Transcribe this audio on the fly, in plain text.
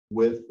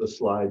with the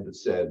slide that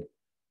said,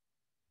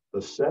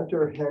 the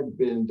center had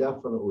been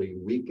definitely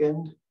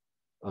weakened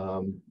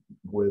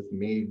with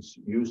Meade's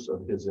use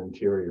of his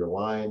interior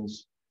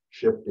lines,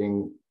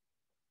 shifting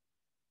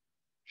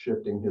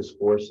his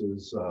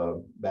forces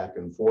back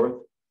and forth.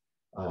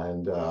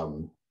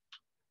 And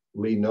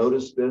Lee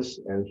noticed this,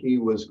 and he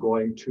was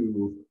going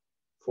to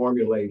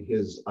formulate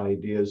his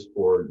ideas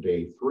for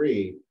day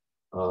 3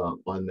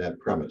 on that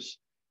premise.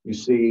 You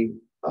see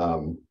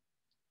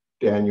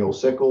Daniel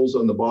Sickles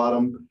on the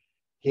bottom.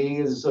 He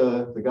is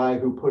the guy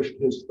who pushed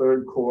his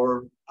 3rd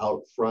Corps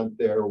out front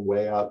there,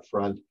 way out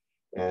front,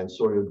 and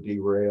sort of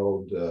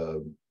derailed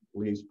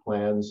Lee's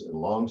plans and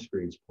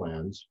Longstreet's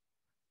plans.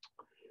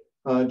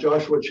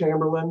 Joshua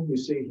Chamberlain, you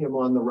see him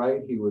on the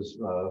right. He was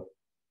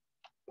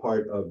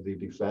part of the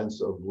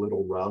defense of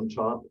Little Round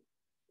Top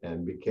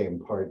and became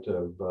part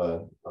of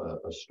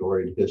a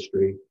storied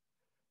history.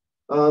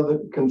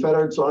 The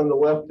Confederates on the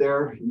left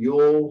there,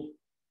 Ewell,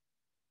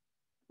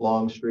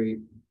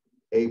 Longstreet,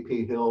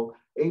 A.P. Hill.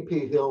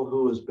 A.P. Hill,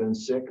 who has been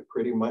sick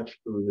pretty much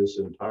through this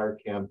entire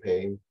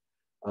campaign.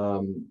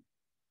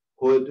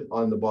 Hood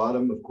on the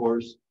bottom, of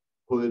course.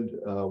 Hood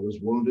was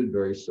wounded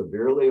very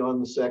severely on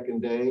the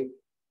 2nd day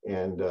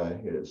and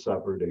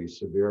suffered a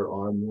severe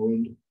arm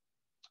wound.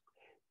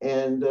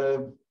 And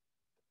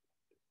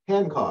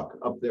Hancock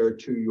up there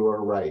to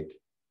your right.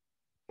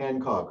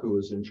 Hancock, who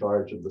was in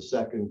charge of the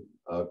 2nd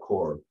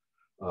Corps,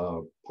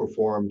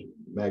 performed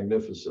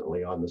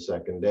magnificently on the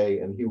 2nd day,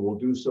 and he will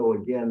do so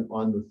again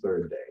on the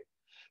 3rd day.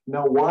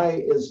 Now,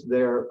 why is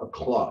there a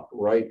clock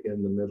right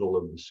in the middle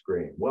of the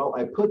screen? Well,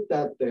 I put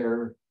that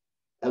there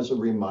as a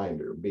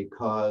reminder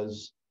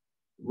because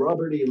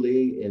Robert E.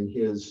 Lee, in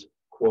his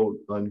quote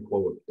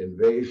unquote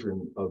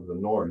invasion of the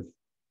North,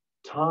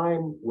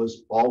 time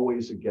was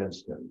always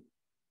against him.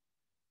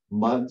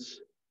 Months,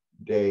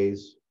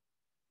 days,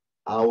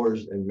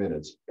 hours, and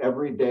minutes.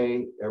 Every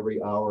day,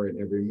 every hour,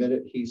 and every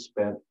minute he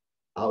spent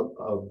out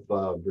of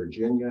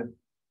Virginia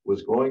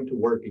was going to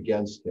work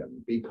against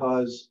him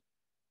because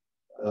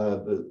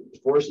the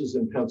forces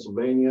in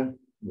Pennsylvania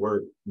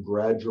were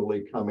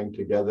gradually coming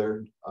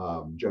together.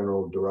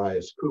 General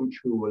Darius Couch,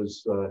 who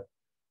was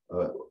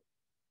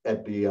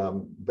at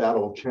the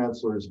Battle of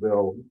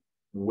Chancellorsville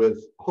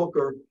with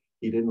Hooker,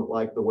 he didn't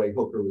like the way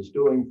Hooker was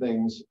doing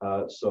things,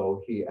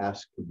 so he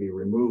asked to be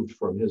removed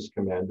from his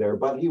command there,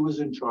 but he was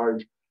in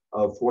charge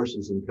of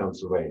forces in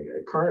Pennsylvania.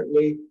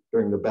 Currently,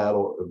 during the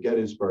Battle of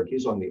Gettysburg,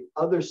 he's on the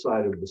other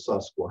side of the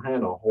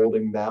Susquehanna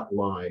holding that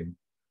line,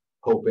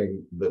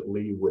 hoping that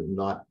Lee would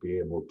not be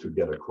able to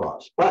get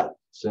across. But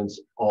since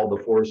all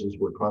the forces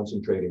were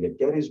concentrating at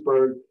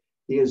Gettysburg,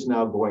 he is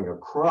now going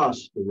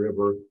across the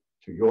river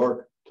to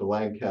York, to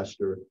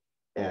Lancaster,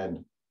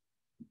 and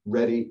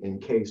ready in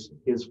case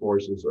his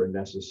forces are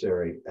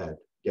necessary at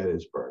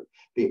Gettysburg.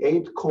 The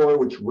 8th Corps,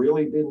 which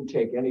really didn't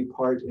take any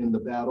part in the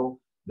battle,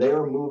 they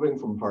are moving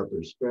from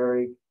Harper's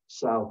Ferry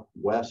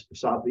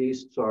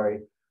southeast,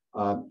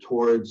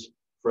 towards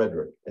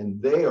Frederick,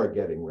 and they are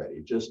getting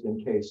ready just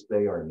in case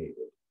they are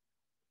needed.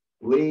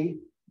 Lee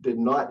did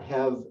not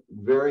have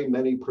very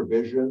many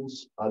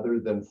provisions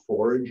other than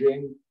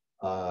foraging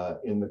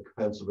in the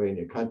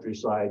Pennsylvania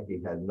countryside.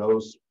 He had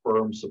no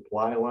firm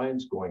supply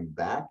lines going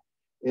back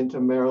into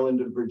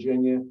Maryland and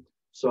Virginia.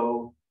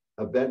 So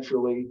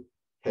eventually,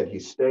 had he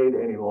stayed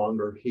any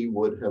longer, he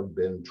would have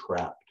been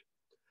trapped.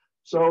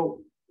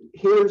 So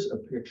here's a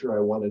picture I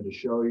wanted to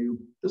show you.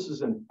 This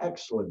is an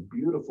excellent,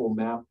 beautiful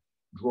map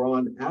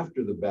drawn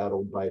after the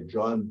battle by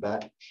John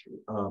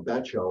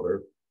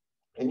Batchelder.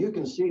 And you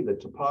can see the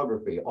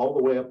topography all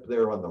the way up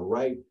there on the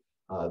right.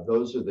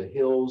 Those are the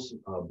hills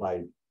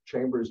by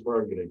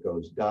Chambersburg, and it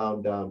goes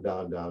down, down,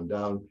 down, down,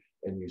 down.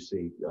 And you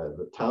see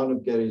the town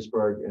of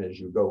Gettysburg. And as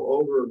you go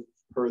over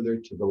further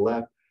to the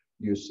left,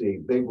 you see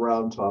Big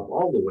Round Top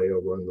all the way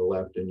over on the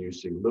left, and you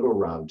see Little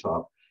Round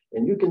Top.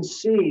 And you can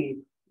see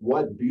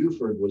what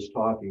Buford was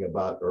talking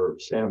about, or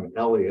Sam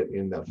Elliott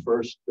in the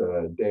first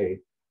day,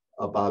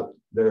 about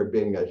there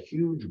being a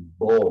huge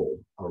bowl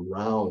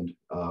around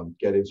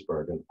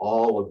Gettysburg and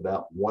all of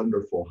that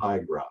wonderful high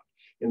ground.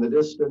 In the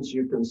distance,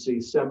 you can see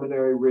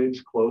Seminary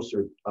Ridge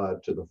closer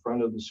to the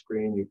front of the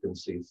screen. You can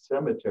see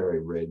Cemetery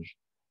Ridge,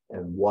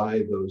 and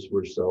why those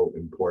were so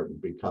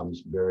important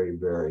becomes very,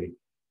 very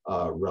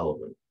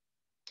relevant.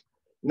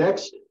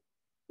 Next,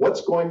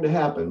 what's going to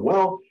happen?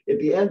 Well, at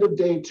the end of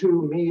day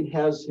 2, Meade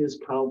has his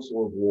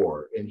Council of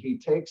War, and he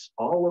takes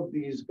all of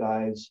these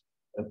guys'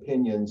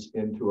 opinions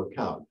into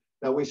account.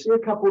 Now, we see a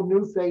couple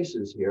new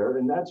faces here,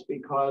 and that's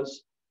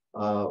because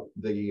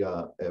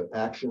the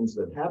actions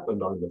that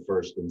happened on the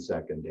 1st and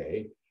 2nd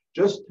day.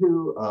 Just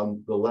to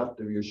the left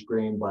of your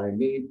screen by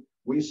Meade,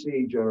 we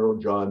see General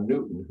John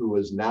Newton, who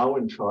is now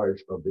in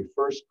charge of the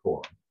 1st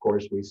Corps. Of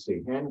course, we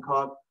see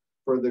Hancock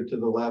further to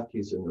the left.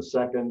 He's in the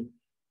 2nd.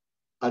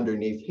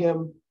 Underneath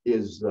him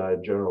is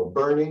General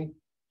Birney.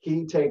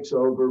 He takes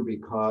over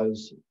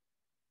because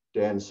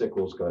Dan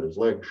Sickles got his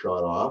leg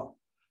shot off.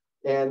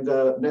 And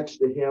next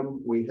to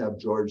him, we have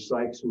George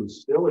Sykes, who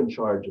is still in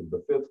charge of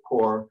the 5th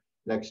Corps.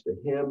 Next to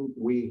him,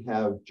 we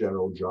have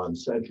General John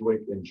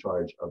Sedgwick in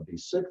charge of the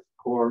 6th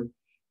Corps.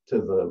 To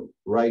the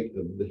right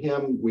of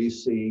him, we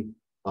see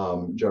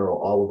General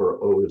Oliver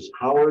Otis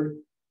Howard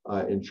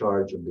in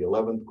charge of the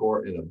 11th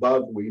Corps, and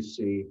above we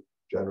see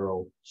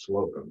General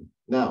Slocum.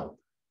 Now,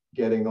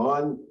 getting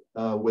on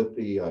with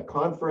the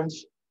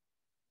conference,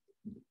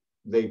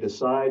 they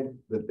decide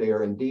that they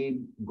are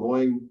indeed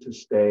going to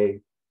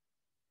stay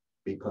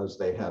because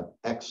they have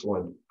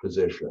excellent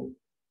position.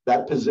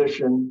 That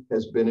position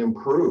has been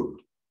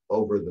improved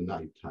over the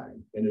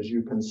nighttime. And as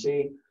you can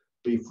see,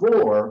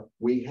 before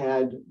we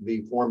had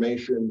the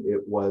formation,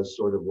 it was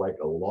sort of like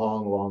a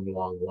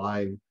long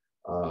line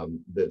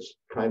that's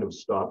kind of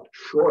stopped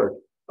short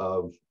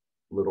of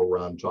Little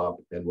Round Top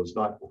and was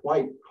not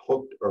quite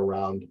hooked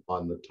around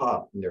on the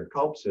top near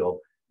Culp's Hill.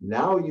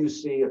 Now you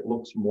see it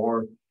looks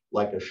more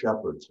like a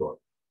shepherd's hook.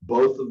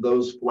 Both of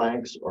those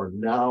flanks are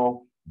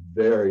now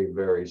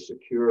very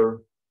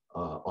secure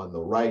on the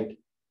right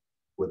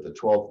with the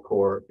 12th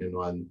Corps, and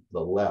on the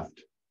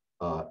left,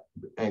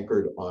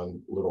 anchored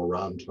on Little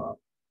Round Top.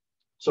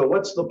 So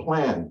what's the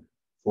plan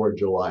for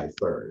July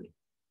 3rd?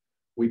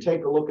 We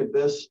take a look at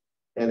this,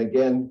 and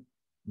again,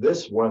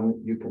 this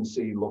one you can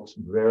see looks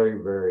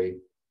very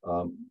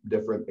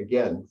different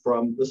again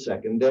from the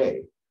second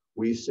day.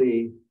 We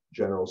see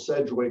General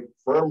Sedgwick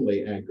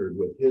firmly anchored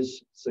with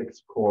his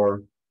 6th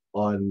Corps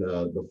on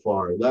the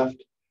far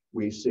left.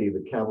 We see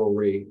the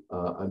cavalry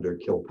under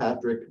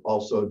Kilpatrick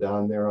also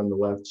down there on the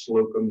left,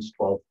 Slocum's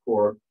 12th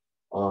Corps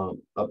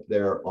up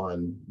there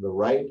on the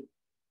right.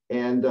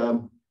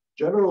 And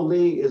General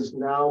Lee is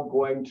now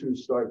going to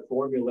start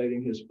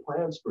formulating his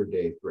plans for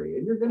day 3.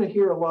 And you're going to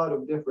hear a lot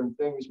of different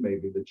things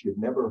maybe that you've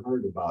never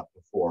heard about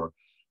before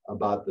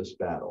about this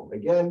battle.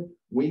 Again,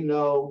 we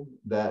know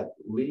that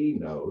Lee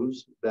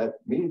knows that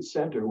Meade's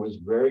center was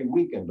very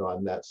weakened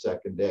on that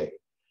second day.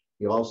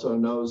 He also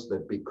knows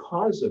that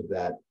because of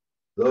that,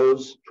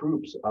 those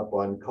troops up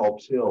on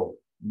Culp's Hill,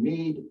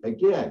 Meade,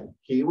 again,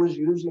 he was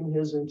using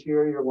his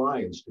interior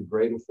lines to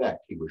great effect.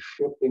 He was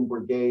shifting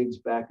brigades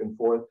back and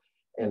forth.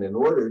 And in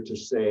order to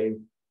save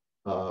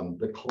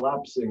the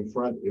collapsing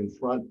front in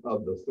front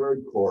of the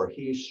 3rd Corps,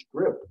 he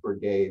stripped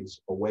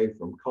brigades away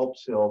from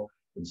Culp's Hill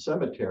and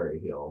Cemetery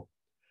Hill.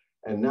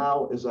 And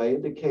now, as I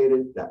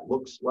indicated, that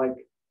looks like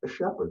a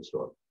shepherd's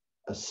hook,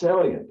 a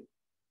salient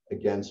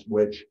against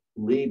which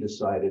Lee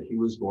decided he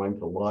was going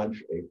to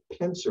launch a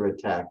pincer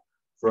attack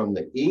from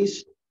the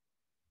east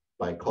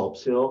by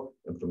Culp's Hill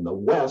and from the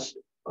west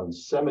on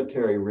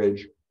Cemetery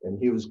Ridge, and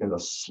he was going to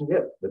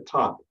snip the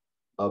top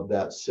of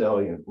that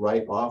salient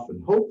right off,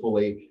 and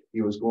hopefully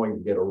he was going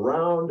to get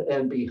around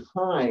and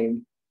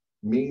behind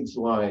Meade's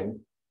line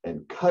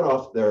and cut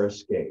off their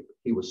escape.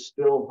 He was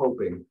still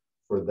hoping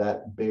for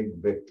that big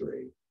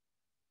victory.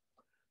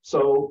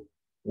 So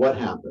what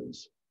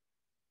happens?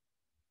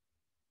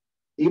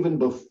 Even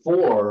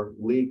before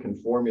Lee can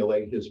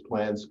formulate his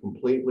plans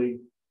completely,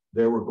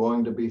 they were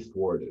going to be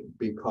thwarted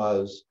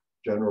because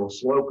General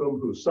Slocum,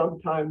 who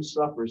sometimes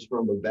suffers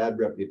from a bad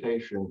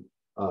reputation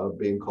of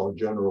being called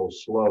General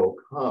Slow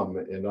Come,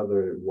 in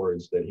other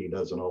words, that he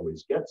doesn't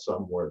always get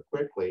somewhere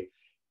quickly,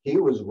 he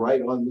was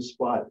right on the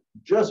spot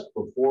just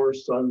before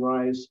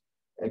sunrise.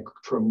 A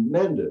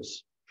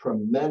tremendous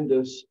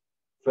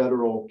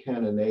federal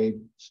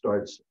cannonade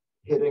starts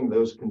hitting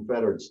those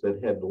Confederates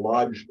that had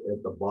lodged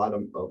at the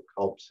bottom of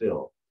Culp's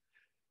Hill.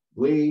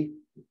 Lee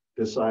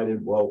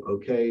decided, well,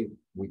 okay,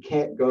 we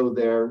can't go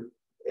there.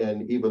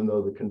 And even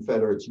though the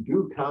Confederates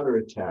do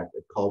counterattack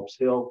at Culp's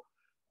Hill,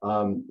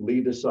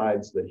 Lee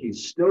decides that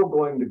he's still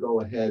going to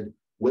go ahead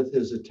with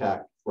his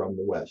attack from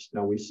the west.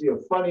 Now we see a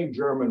funny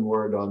German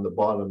word on the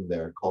bottom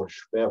there called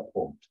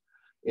Schwerpunkt.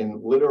 In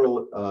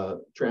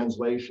literal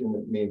translation,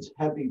 it means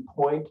heavy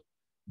point.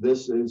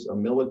 This is a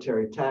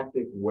military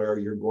tactic where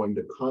you're going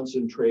to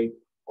concentrate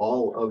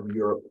all of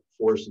your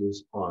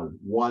forces on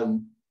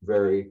one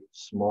very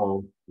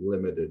small,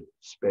 limited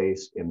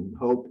space in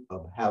hope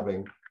of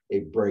having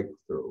a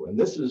breakthrough. And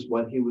this is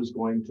what he was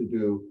going to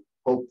do,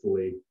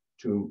 hopefully,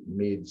 to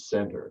Meade's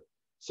center.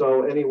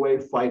 So anyway,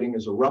 fighting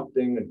is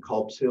erupting at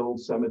Culp's Hill,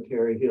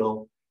 Cemetery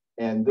Hill.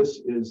 And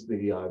this is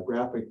the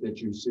graphic that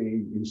you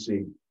see. You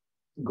see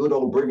good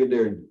old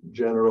Brigadier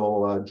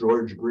General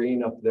George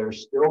Greene up there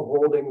still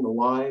holding the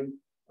line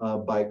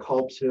by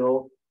Culp's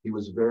Hill. He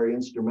was very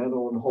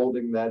instrumental in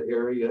holding that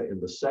area in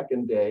the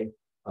second day.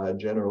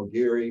 General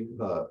Geary,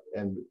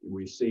 and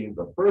we see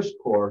the 1st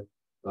Corps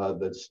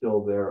that's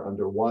still there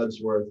under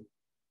Wadsworth,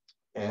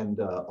 and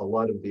a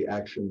lot of the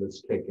action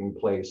that's taking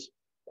place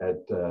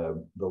at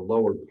the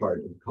lower part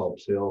of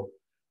Culp's Hill.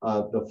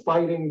 The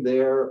fighting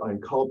there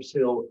on Culp's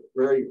Hill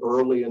very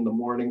early in the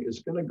morning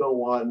is going to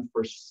go on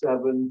for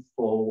 7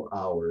 full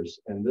hours.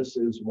 And this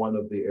is one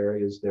of the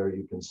areas there.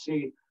 You can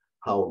see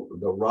how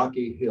the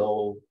Rocky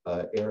Hill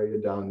area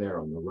down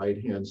there on the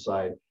right-hand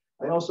side.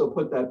 I also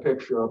put that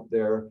picture up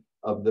there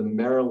of the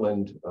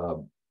Maryland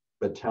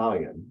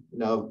battalion.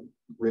 Now,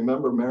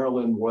 remember,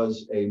 Maryland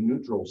was a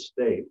neutral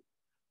state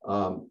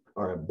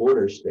or a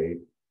border state.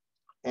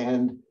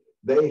 And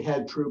they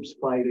had troops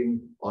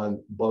fighting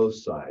on both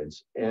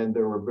sides. And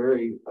there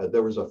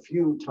was a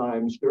few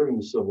times during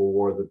the Civil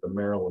War that the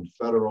Maryland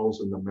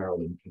Federals and the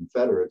Maryland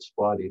Confederates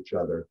fought each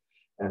other.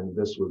 And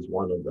this was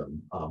one of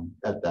them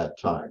at that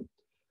time.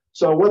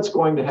 So what's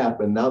going to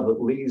happen now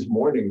that Lee's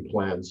morning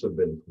plans have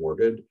been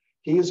thwarted?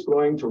 He's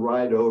going to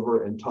ride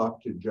over and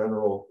talk to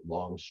General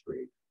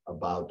Longstreet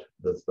about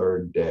the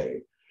third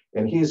day.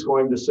 And he's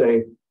going to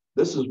say,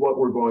 this is what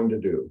we're going to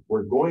do.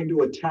 We're going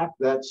to attack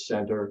that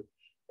center,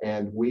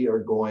 and we are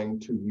going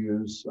to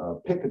use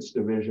Pickett's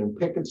division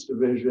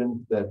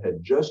that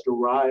had just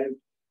arrived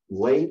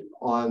late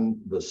on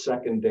the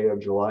second day of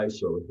July.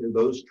 So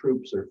those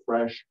troops are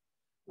fresh.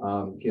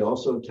 He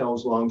also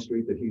tells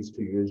Longstreet that he's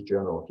to use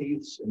General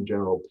Heath's and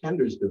General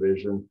Pender's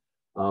division,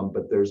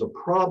 but there's a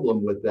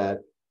problem with that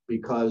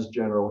because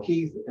General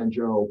Heath and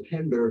General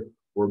Pender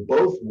were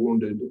both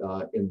wounded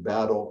in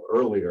battle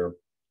earlier.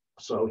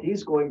 So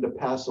he's going to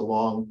pass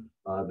along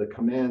the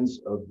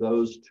commands of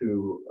those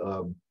two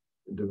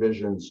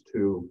divisions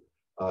to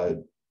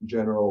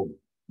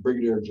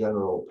Brigadier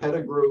General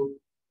Pettigrew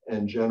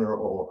and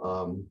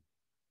General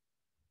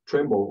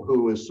Trimble,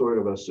 who is sort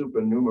of a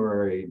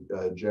supernumerary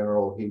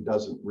general. He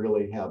doesn't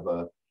really have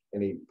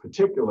any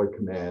particular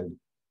command,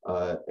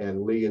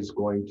 and Lee is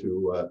going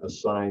to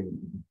assign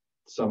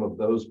some of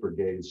those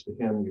brigades to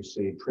him. You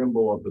see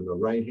Trimble up in the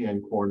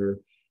right-hand corner,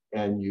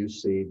 and you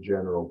see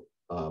General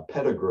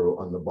Pettigrew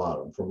on the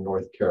bottom from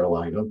North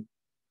Carolina.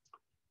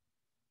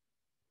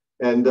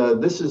 And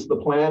this is the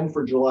plan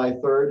for July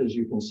 3rd. As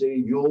you can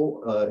see,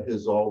 Ewell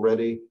has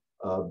already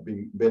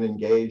been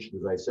engaged,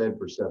 as I said,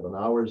 for 7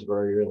 hours,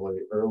 very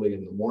early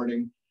in the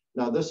morning.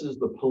 Now, this is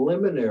the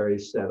preliminary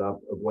setup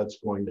of what's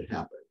going to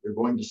happen. You're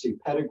going to see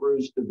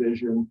Pettigrew's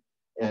division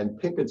and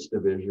Pickett's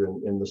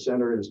division. In the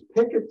center is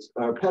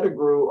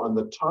Pettigrew on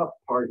the top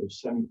part of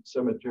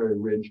Cemetery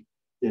Ridge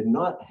did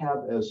not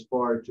have as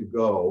far to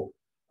go.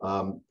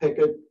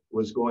 Pickett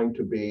was going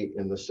to be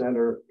in the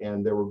center,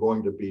 and there were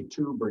going to be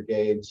two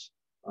brigades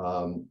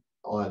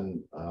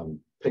on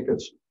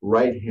Pickett's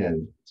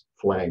right-hand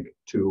flank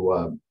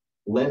to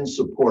lend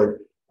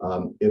support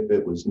if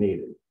it was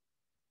needed.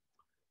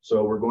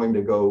 So we're going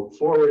to go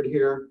forward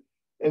here.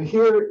 And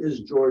here is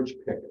George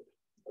Pickett,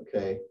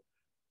 okay?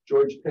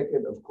 George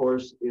Pickett, of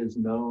course, is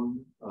known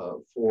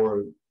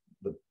for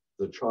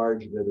the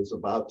charge that is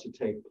about to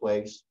take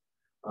place.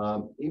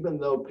 Even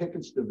though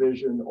Pickett's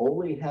division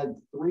only had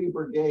 3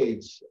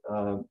 brigades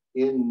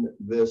in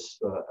this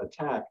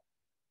attack,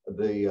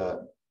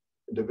 the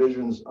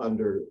divisions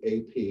under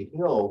A.P.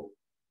 Hill,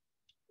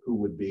 who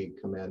would be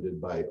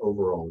commanded by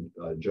overall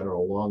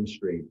General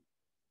Longstreet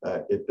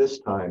at this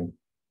time,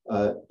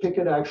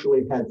 Pickett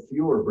actually had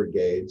fewer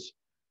brigades.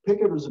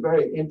 Pickett was a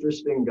very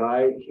interesting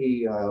guy.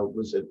 He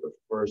was at the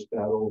first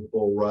Battle of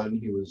Bull Run.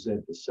 He was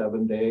at the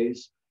 7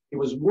 days. He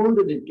was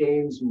wounded at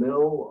Gaines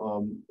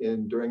Mill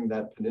during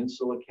that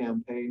Peninsula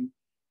campaign,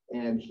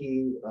 and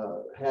he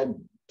had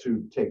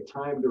to take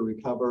time to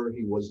recover.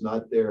 He was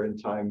not there in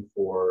time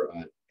for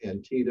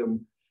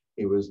Antietam.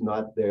 He was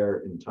not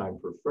there in time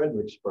for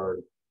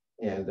Fredericksburg,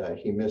 and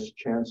he missed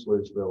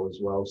Chancellorsville as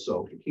well.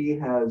 So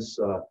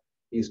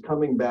he's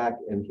coming back,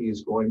 and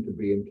he's going to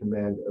be in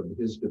command of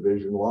his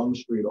division.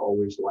 Longstreet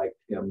always liked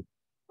him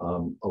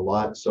a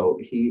lot, so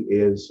he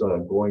is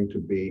going to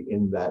be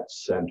in that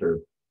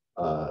center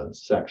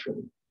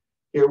section.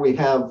 Here we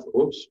have,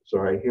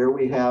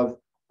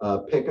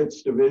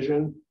 Pickett's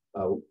division.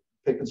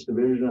 Pickett's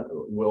division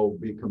will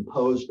be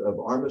composed of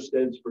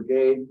Armistead's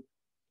brigade.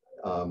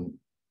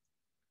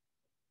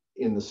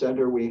 In the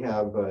center, we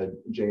have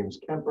James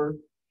Kemper,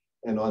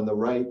 and on the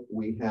right,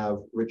 we have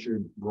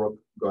Richard Brooke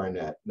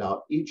Garnett.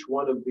 Now, each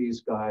one of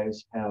these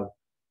guys have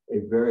a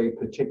very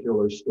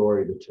particular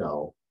story to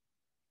tell.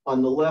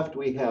 On the left,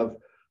 we have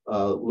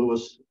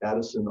Lewis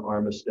Addison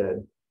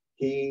Armistead.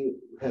 He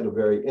had a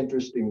very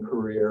interesting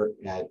career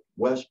at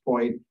West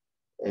Point,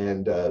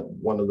 and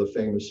one of the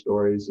famous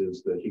stories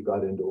is that he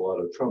got into a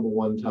lot of trouble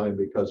one time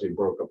because he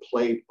broke a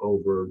plate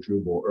over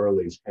Jubal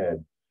Early's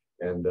head,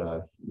 and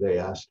they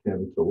asked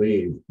him to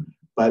leave.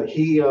 But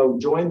he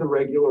joined the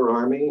regular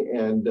army,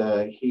 and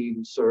he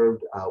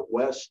served out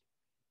west.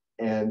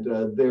 And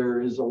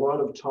there is a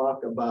lot of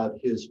talk about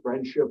his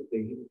friendship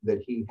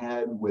that he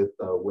had with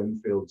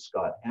Winfield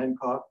Scott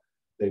Hancock.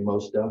 They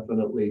most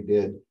definitely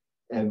did.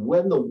 And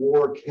when the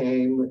war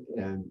came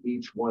and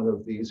each one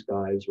of these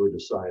guys were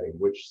deciding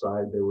which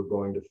side they were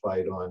going to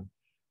fight on,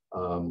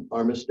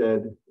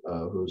 Armistead,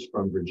 who's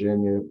from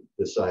Virginia,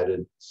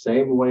 decided,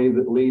 same way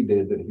that Lee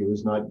did, that he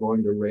was not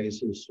going to raise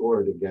his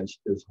sword against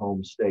his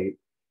home state.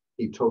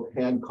 He took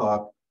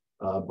Hancock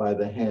by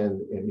the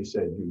hand and he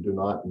said, "You do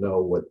not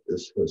know what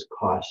this has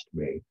cost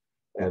me."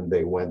 And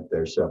they went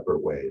their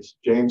separate ways.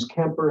 James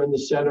Kemper in the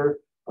center,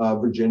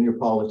 Virginia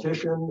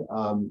politician,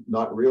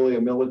 not really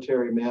a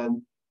military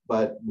man,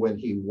 but when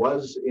he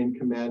was in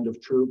command of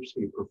troops,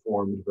 he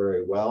performed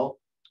very well.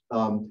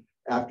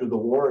 After the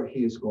war,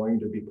 he's going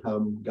to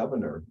become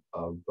governor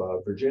of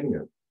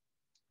Virginia.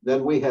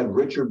 Then we had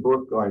Richard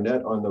Brooke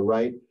Garnett on the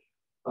right.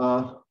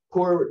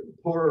 Poor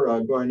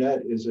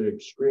Garnett is an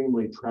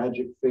extremely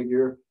tragic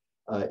figure.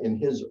 In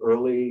his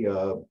early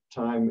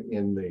time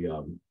in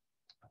the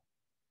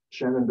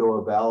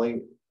Shenandoah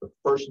Valley, the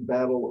first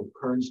Battle of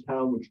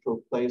Kernstown, which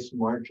took place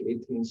March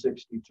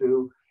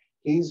 1862,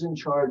 he's in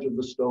charge of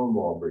the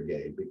Stonewall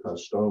Brigade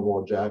because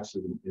Stonewall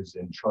Jackson is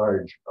in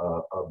charge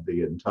of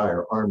the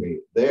entire army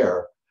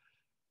there.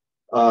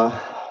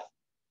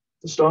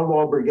 The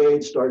Stonewall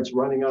Brigade starts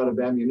running out of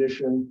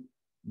ammunition.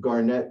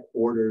 Garnett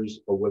orders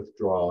a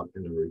withdrawal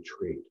and a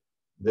retreat.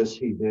 This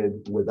he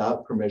did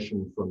without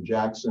permission from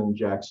Jackson.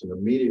 Jackson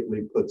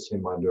immediately puts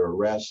him under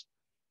arrest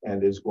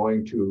and is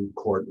going to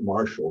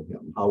court-martial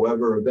him.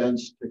 However,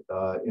 events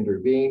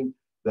intervene,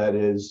 that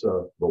is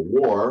the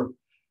war,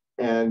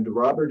 and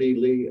Robert E.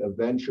 Lee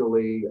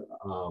eventually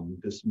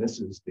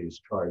dismisses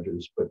these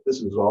charges, but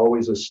this is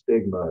always a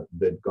stigma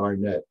that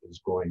Garnett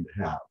is going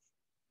to have.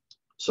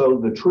 So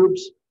the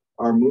troops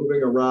are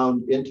moving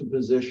around into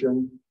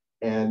position,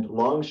 and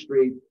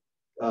Longstreet,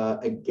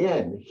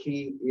 again,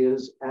 he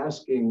is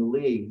asking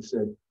Lee, he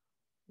said,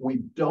 we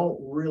don't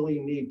really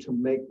need to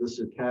make this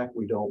attack.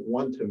 We don't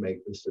want to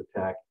make this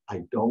attack.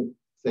 I don't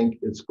think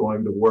it's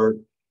going to work.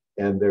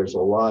 And there's a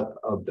lot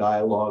of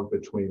dialogue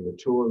between the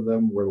two of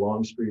them where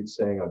Longstreet's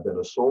saying, I've been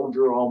a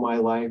soldier all my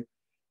life,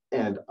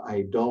 and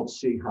I don't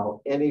see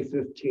how any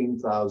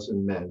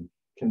 15,000 men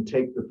can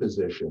take the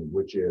position,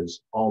 which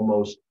is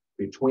almost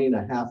between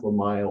a half a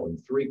mile and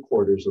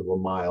 3/4 of a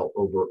mile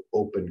over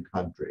open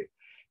country.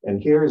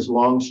 And here's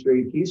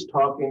Longstreet. He's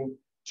talking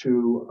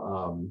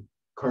to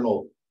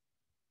Colonel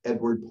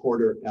Edward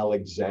Porter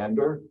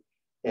Alexander,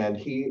 and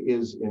he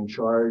is in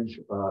charge,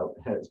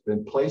 has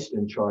been placed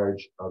in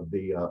charge of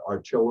the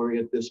artillery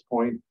at this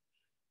point.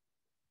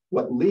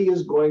 What Lee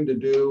is going to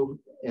do,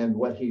 and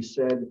what he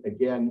said,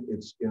 again,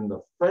 it's in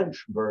the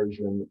French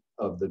version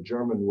of the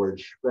German word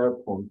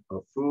Schwerpunkt,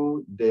 a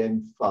feu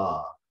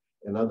d'enfer.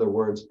 In other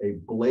words, a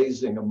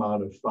blazing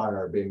amount of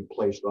fire being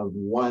placed on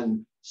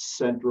one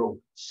central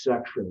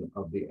section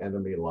of the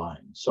enemy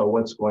line. So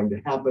what's going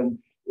to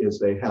happen is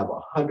they have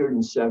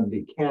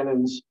 170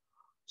 cannons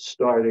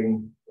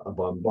starting a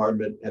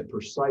bombardment at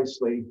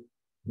precisely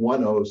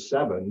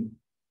 1:07.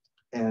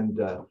 And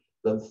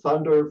the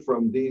thunder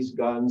from these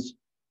guns,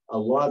 a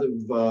lot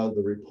of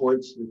the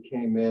reports that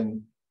came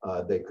in,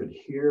 they could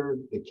hear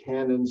the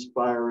cannons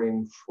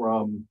firing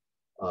from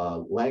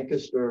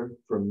Lancaster,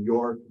 from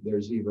York.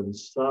 There's even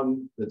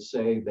some that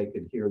say they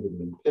could hear them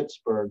in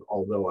Pittsburgh,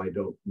 although I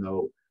don't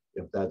know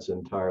if that's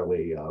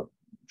entirely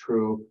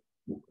true,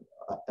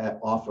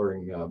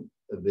 offering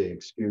the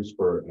excuse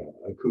for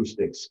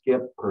acoustic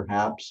skip,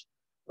 perhaps,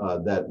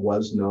 that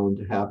was known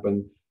to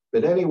happen.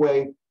 But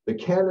anyway, the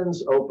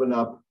cannons open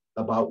up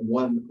about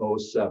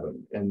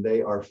 1:07, and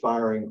they are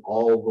firing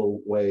all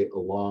the way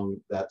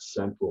along that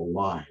central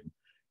line.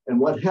 And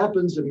what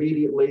happens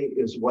immediately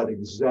is what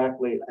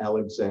exactly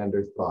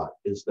Alexander thought,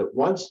 is that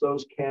once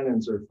those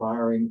cannons are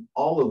firing,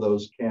 all of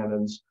those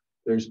cannons,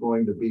 there's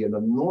going to be an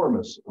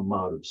enormous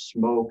amount of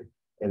smoke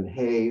and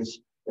haze,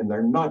 and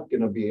they're not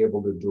going to be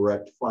able to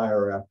direct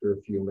fire after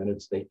a few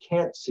minutes. They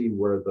can't see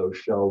where those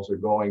shells are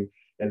going.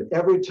 And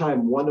every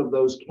time one of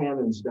those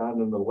cannons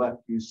down on the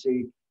left, you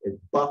see it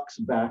bucks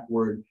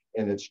backward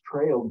and its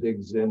trail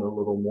digs in a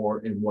little more.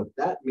 And what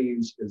that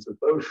means is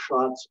that those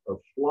shots are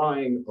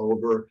flying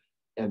over.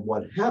 And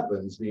what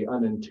happens, the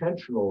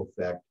unintentional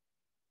effect,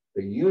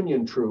 the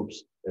Union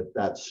troops at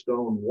that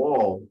stone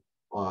wall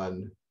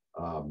on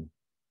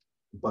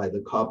by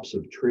the copse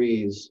of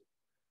trees,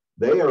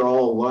 they are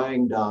all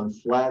lying down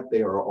flat.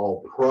 They are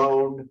all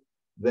prone.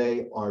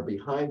 They are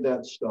behind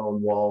that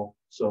stone wall.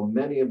 So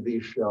many of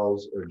these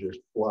shells are just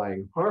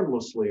flying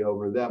harmlessly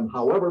over them.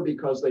 However,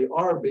 because they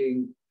are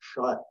being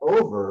shot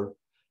over,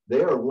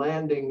 they are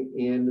landing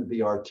in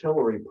the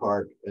artillery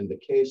park and the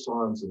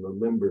caissons and the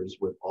limbers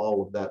with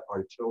all of that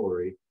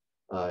artillery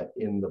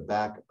in the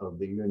back of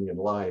the Union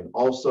line.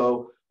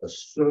 Also, as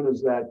soon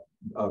as that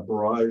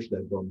barrage,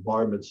 that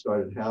bombardment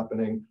started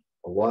happening,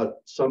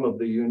 some of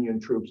the Union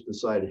troops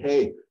decide,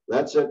 hey,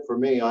 that's it for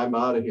me, I'm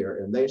out of here.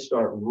 And they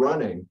start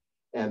running.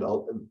 And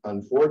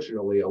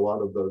unfortunately, a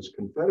lot of those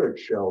Confederate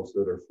shells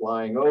that are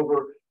flying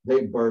over,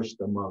 they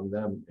burst among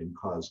them and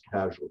cause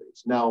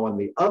casualties. Now, on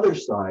the other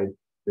side,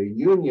 the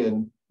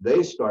Union,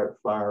 they start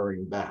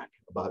firing back.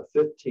 About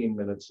 15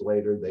 minutes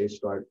later, they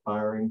start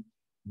firing.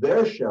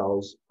 Their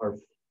shells are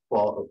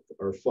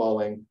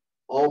falling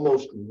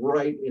almost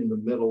right in the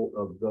middle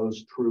of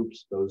those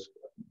troops, those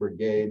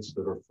brigades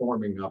that are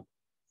forming up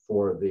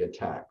for the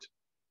attack.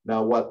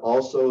 Now, what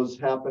also is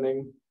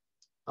happening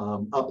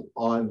up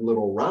on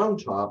Little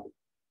Round Top,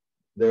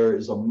 there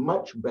is a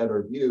much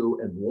better view,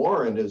 and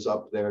Warren is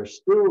up there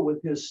still with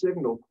his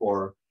signal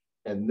corps.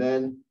 And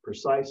then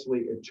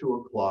precisely at 2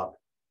 o'clock,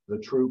 the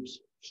troops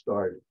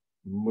start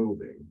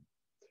moving.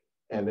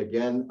 And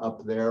again,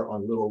 up there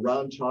on Little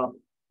Round Top,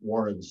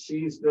 Warren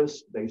sees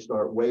this. They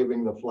start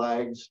waving the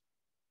flags.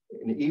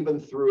 And even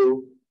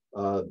through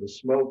the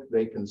smoke,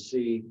 they can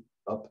see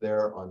up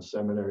there on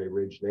Seminary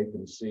Ridge, they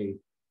can see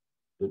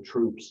the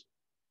troops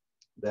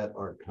that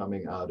are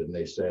coming out. And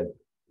they said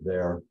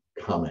they're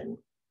coming.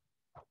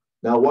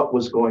 Now, what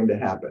was going to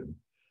happen?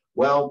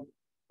 Well,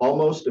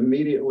 almost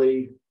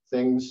immediately,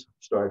 things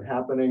start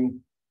happening.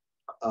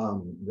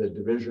 The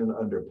division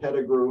under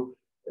Pettigrew,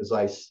 as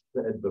I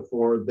said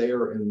before,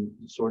 they're in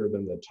sort of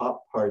in the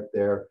top part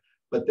there,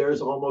 but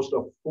there's almost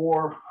a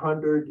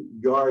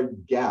 400-yard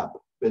gap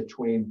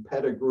between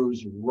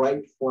Pettigrew's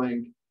right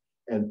flank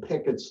and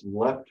Pickett's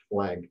left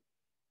flank.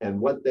 And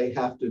what they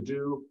have to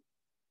do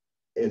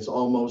is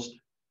almost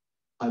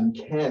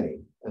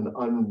uncanny and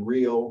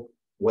unreal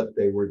what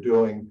they were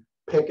doing.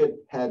 Pickett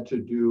had to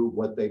do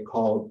what they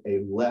called a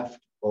left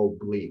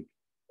oblique.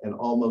 And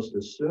almost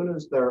as soon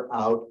as they're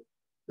out,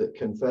 the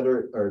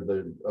Confederate or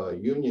the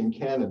Union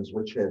cannons,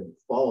 which had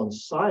fallen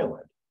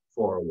silent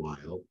for a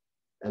while,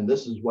 and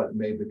this is what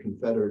made the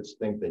Confederates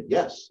think that,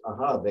 yes,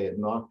 aha, they had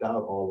knocked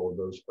out all of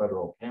those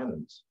Federal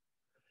cannons.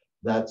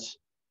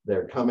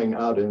 They're coming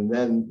out, and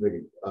then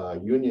the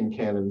Union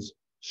cannons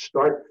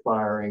start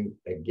firing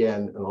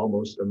again, and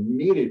almost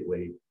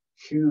immediately,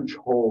 huge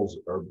holes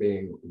are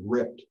being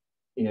ripped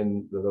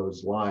in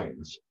those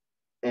lines.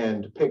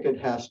 And Pickett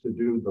has to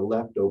do the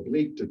left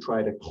oblique to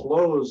try to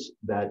close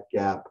that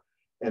gap.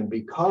 And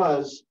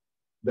because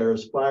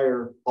there's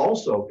fire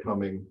also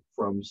coming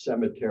from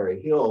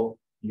Cemetery Hill,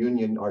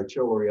 Union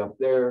artillery up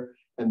there,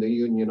 and the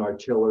Union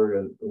artillery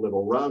at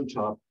Little Round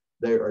Top,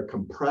 they are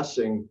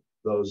compressing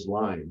those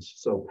lines.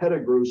 So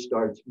Pettigrew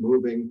starts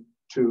moving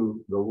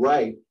to the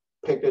right.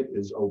 Pickett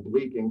is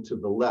obliquing to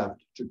the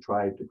left to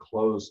try to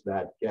close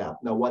that gap.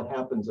 Now, what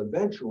happens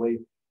eventually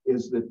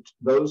is that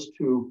those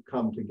two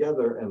come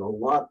together, and a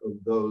lot of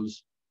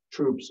those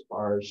troops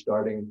are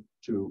starting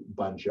to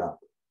bunch up.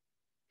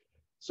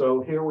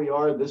 So here we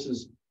are. This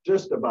is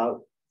just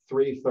about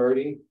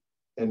 3:30,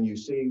 and you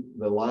see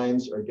the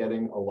lines are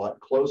getting a lot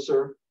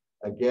closer.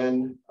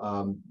 Again,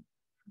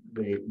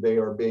 they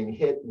are being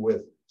hit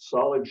with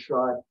solid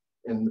shot,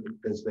 and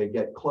as they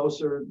get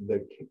closer,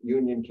 the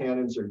Union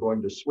cannons are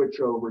going to switch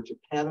over to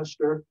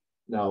canister.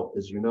 Now,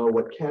 as you know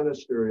what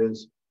canister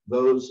is,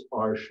 those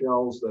are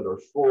shells that are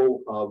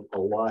full of a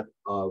lot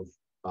of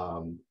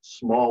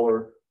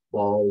smaller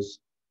balls,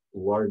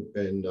 large,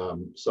 and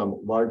some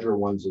larger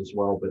ones as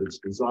well, but it's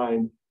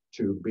designed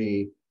to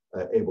be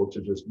able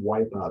to just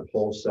wipe out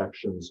whole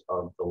sections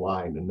of the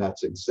line. And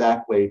that's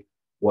exactly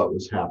what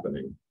was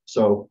happening.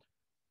 So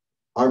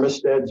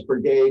Armistead's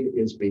brigade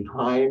is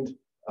behind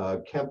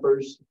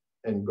Kemper's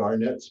and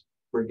Garnett's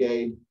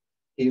brigade.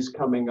 He's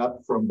coming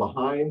up from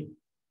behind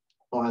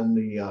on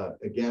the,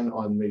 again,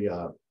 on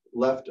the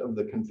left of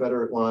the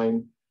Confederate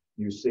line.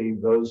 You see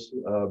those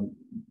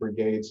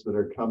brigades that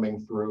are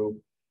coming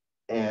through.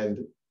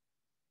 And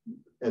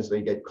as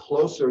they get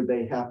closer,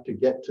 they have to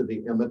get to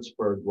the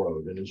Emmitsburg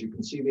Road. And as you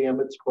can see the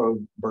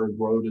Emmitsburg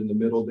Road in the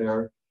middle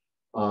there,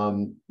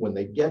 when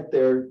they get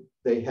there,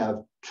 they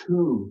have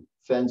two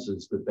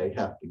fences that they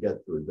have to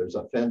get through. There's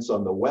a fence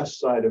on the west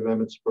side of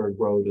Emmitsburg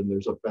Road, and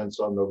there's a fence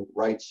on the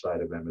right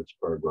side of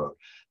Emmitsburg Road.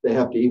 They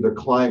have to either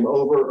climb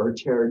over or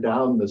tear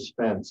down this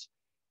fence.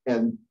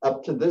 And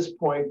up to this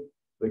point,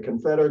 the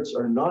Confederates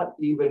are not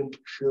even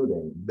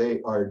shooting.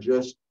 They are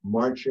just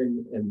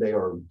marching, and they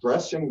are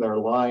dressing their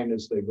line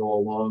as they go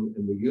along.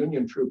 And the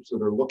Union troops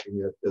that are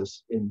looking at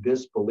this in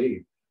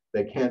disbelief,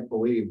 they can't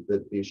believe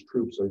that these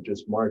troops are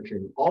just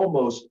marching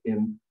almost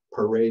in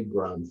parade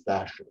ground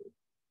fashion.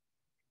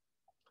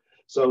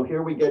 So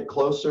here we get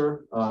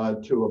closer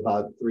to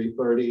about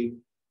 3:30,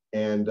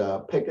 and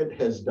Pickett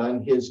has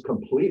done his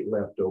complete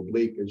left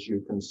oblique, as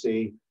you can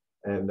see,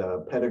 and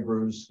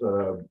Pettigrew's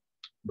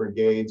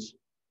brigades,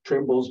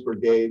 Trimble's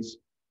brigades,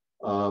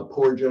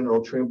 poor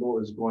General Trimble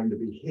is going to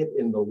be hit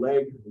in the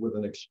leg with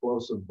an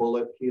explosive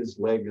bullet. His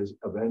leg is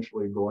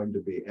eventually going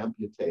to be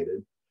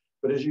amputated.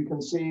 But as you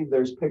can see,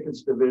 there's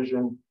Pickett's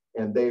division,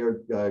 and they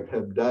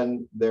have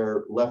done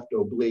their left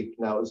oblique.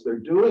 Now, as they're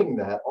doing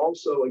that,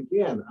 also,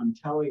 again, I'm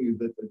telling you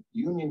that the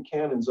Union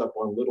cannons up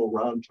on Little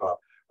Round Top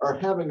are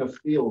having a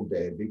field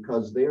day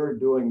because they are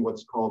doing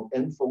what's called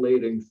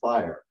enfilading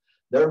fire.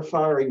 They're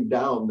firing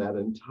down that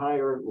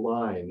entire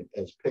line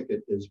as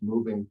Pickett is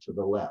moving to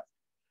the left.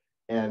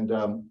 And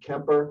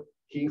Kemper,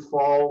 he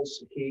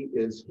falls, he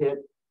is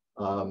hit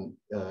in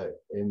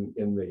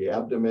the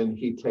abdomen.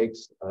 He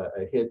takes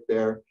a hit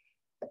there.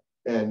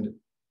 And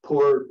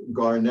poor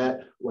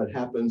Garnett, what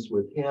happens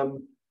with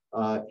him,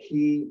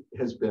 he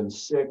has been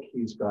sick.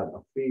 He's got a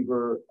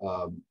fever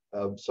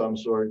of some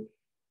sort,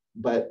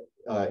 but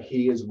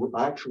he is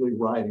actually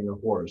riding a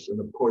horse. And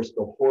of course,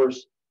 the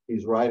horse,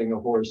 he's riding a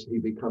horse, he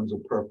becomes a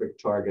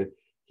perfect target.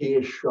 He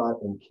is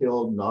shot and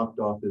killed, knocked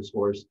off his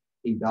horse.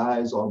 He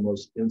dies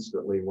almost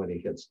instantly when he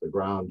hits the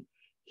ground.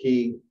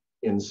 He,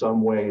 in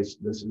some ways,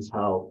 this is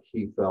how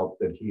he felt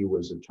that he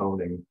was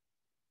atoning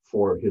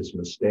for his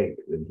mistake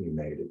that he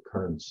made at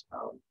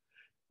Kernstown.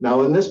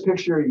 Now, in this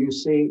picture, you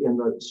see in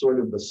the sort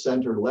of the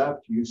center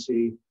left, you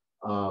see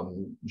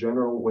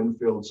General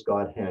Winfield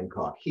Scott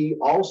Hancock. He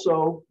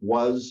also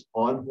was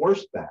on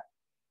horseback.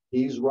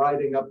 He's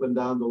riding up and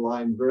down the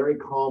line very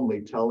calmly,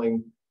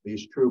 telling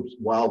these troops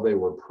while they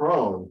were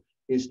prone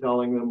He's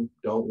telling them,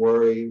 don't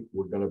worry,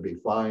 we're going to be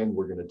fine.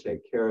 We're going to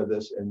take care of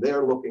this. And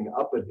they're looking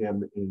up at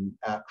him in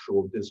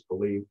actual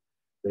disbelief.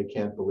 They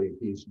can't believe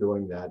he's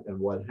doing that. And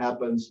what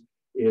happens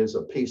is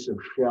a piece of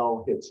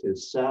shell hits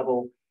his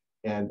saddle,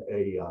 and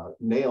a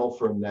nail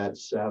from that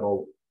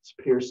saddle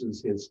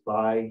pierces his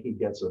thigh. He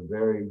gets a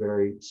very,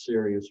 very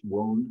serious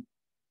wound.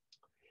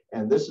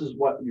 And this is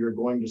what you're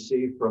going to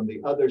see from the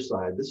other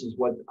side. This is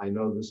what, I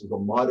know this is a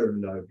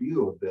modern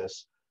view of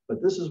this,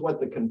 but this is what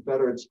the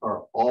Confederates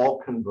are all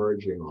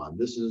converging on.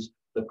 This is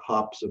the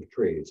copse of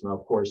trees. Now,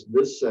 of course,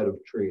 this set of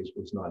trees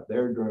was not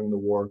there during the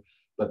war,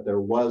 but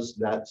there was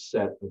that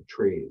set of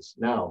trees.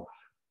 Now,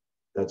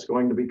 that's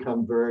going to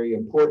become very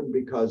important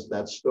because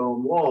that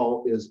stone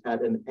wall is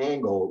at an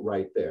angle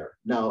right there.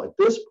 Now, at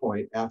this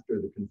point, after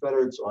the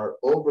Confederates are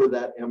over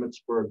that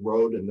Emmitsburg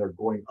Road and they're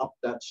going up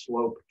that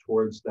slope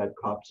towards that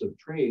copse of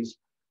trees,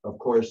 of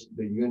course,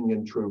 the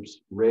Union troops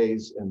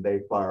raise and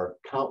they fire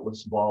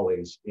countless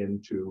volleys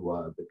into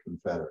the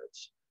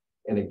Confederates.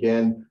 And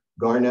again,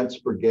 Garnett's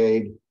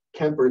brigade,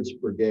 Kemper's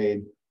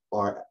brigade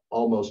are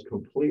almost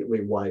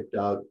completely wiped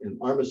out, and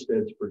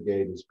Armistead's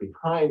brigade is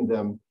behind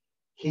them.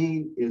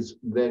 He is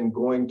then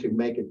going to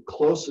make it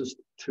closest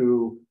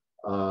to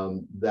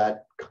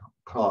that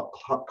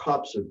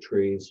copse of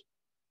trees.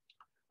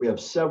 We have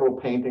several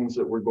paintings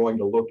that we're going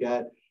to look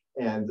at,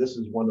 and this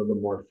is one of the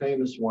more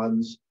famous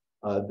ones.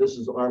 This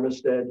is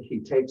Armistead. He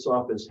takes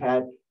off his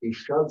hat, he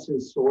shoves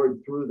his sword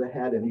through the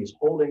hat, and he's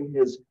holding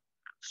his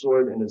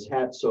sword and his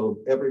hat so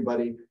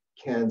everybody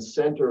can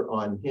center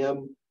on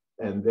him,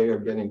 and they are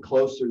getting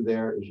closer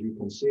there, as you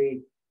can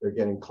see. They're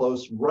getting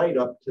close right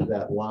up to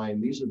that line.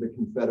 These are the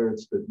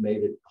Confederates that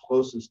made it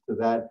closest to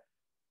that.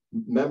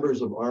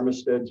 Members of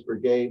Armistead's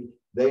brigade,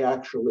 they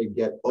actually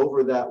get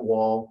over that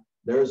wall.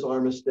 There's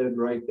Armistead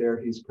right there.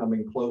 He's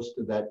coming close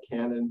to that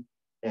cannon,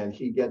 and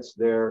he gets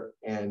there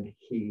and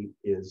he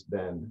is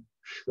then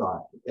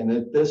shot. And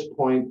at this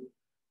point,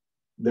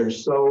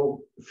 there's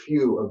so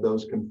few of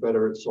those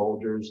Confederate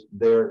soldiers.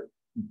 They're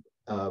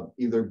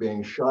either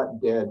being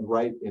shot dead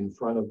right in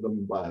front of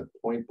them by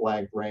point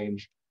blank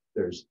range.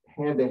 There's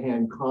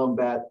hand-to-hand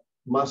combat,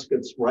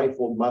 muskets,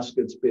 rifled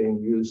muskets being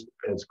used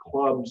as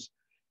clubs.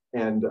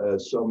 And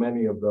so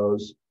many of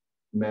those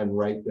men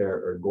right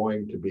there are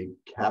going to be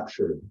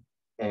captured,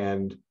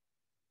 and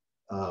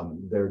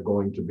they're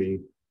going to be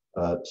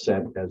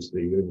sent as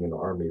the Union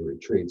Army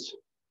retreats.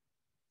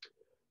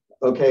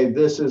 Okay,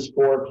 this is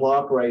 4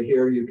 o'clock right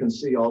here. You can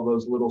see all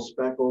those little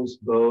speckles.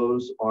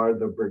 Those are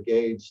the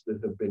brigades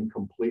that have been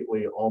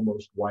completely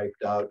almost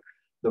wiped out.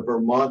 The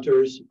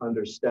Vermonters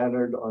under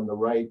Stannard on the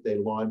right, they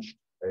launched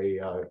a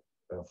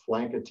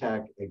flank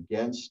attack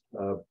against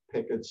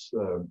Pickett's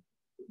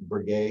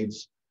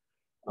brigades,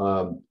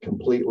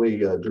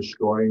 completely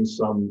destroying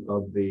some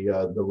of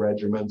the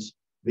regiments.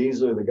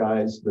 These are the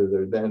guys that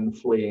are then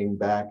fleeing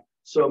back.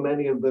 So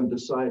many of them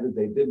decided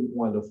they didn't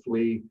want to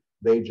flee.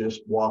 They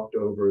just walked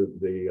over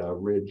the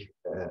ridge.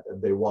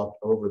 They walked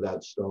over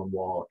that stone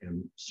wall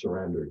and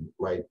surrendered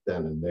right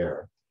then and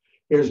there.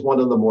 Here's one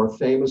of the more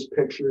famous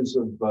pictures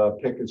of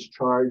Pickett's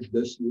charge.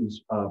 This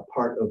is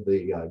part of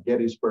the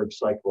Gettysburg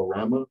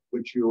cyclorama,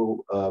 which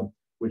you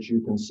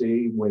can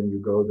see when you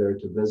go there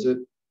to visit.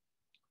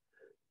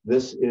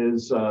 This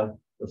is a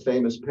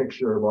famous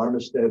picture of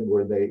Armistead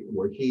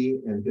where he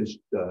and his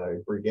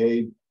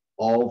brigade,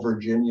 all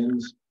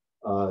Virginians,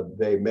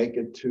 they make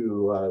it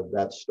to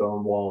that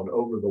stone wall and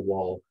over the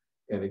wall.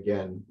 And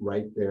again,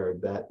 right there,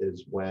 that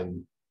is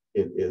when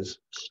it is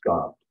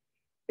stopped.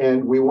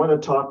 And we want to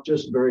talk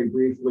just very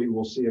briefly,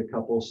 we'll see a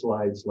couple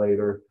slides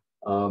later,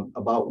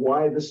 about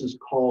why this is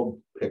called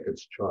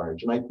Pickett's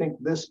Charge. And I think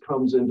this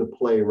comes into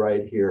play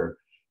right here.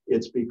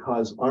 It's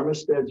because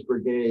Armistead's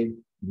brigade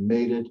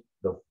made it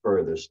the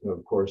furthest. And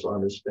of course,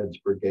 Armistead's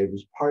brigade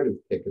was part of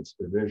Pickett's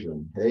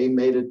division. They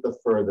made it the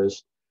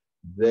furthest.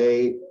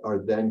 They are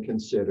then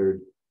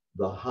considered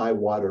the high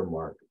water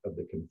mark of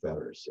the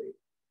Confederacy.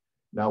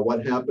 Now,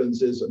 what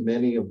happens is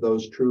many of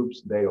those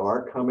troops, they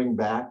are coming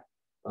back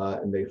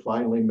and they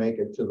finally make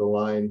it to the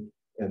line.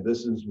 And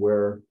this is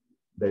where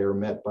they are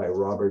met by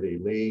Robert E.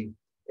 Lee.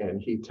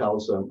 And he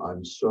tells them,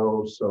 I'm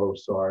so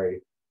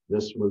sorry.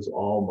 This was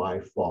all my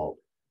fault.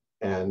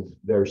 And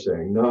they're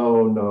saying,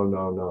 no, no,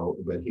 no, no.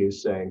 But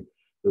he's saying,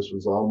 this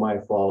was all my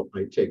fault.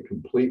 I take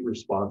complete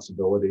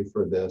responsibility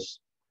for this.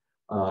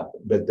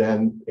 But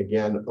then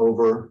again,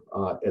 over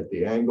at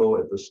the angle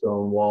at the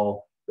stone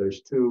wall,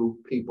 there's 2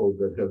 people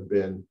that have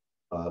been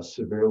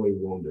severely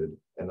wounded.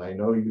 And I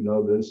know you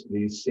know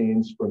these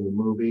scenes from the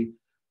movie.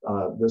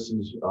 This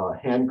is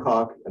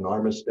Hancock and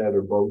Armistead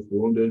are both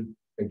wounded.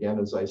 Again,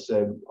 as I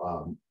said,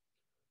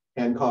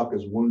 Hancock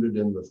is wounded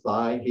in the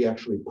thigh. He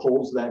actually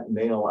pulls that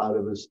nail out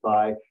of his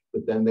thigh,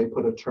 but then they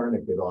put a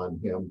tourniquet on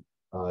him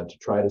to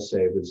try to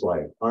save his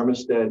life.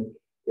 Armistead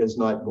is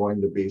not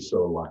going to be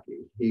so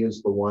lucky. He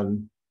is the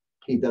one,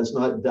 he does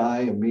not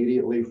die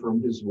immediately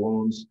from his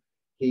wounds.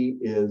 He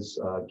is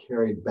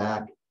carried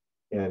back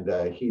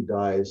and he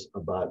dies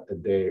about a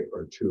day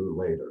or 2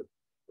 later.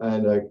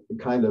 And a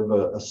kind of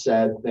a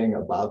sad thing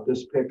about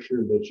this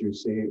picture that you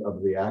see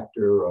of the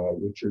actor,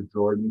 Richard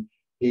Jordan,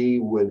 he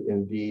would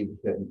indeed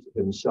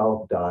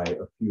himself die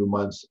a few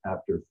months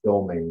after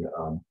filming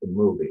the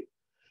movie.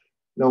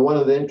 Now, one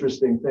of the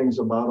interesting things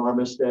about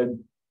Armistead,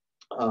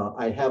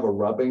 I have a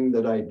rubbing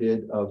that I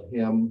did of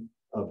him,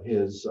 of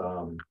his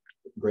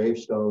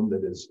gravestone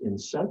that is in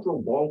central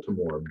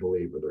Baltimore,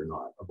 believe it or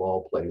not, of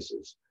all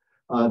places.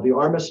 The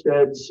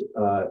Armisteds,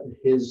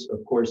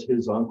 of course,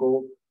 his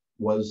uncle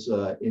was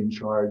in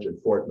charge at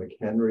Fort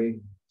McHenry,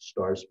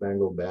 Star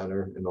Spangled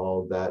Banner and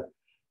all of that.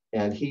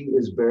 And he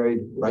is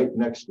buried right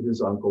next to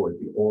his uncle at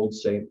the old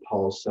St.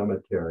 Paul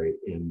Cemetery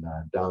in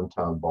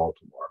downtown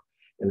Baltimore.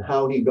 And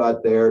how he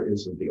got there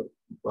is that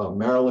the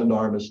Maryland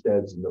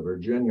Armisteds and the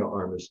Virginia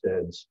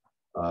Armisteds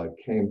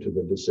came to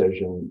the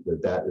decision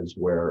that that is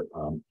where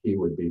he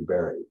would be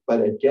buried.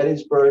 But at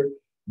Gettysburg,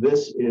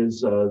 this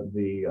is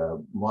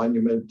the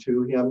monument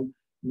to him.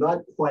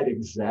 Not quite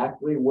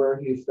exactly where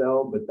he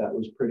fell, but that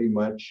was pretty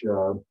much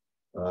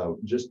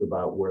just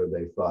about where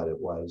they thought it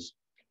was.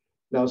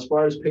 Now, as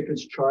far as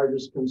Pickett's charge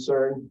is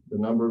concerned, the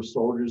number of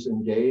soldiers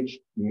engaged,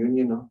 the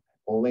Union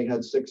only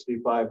had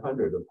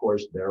 6,500. Of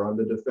course, they're on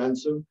the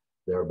defensive.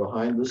 They're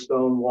behind the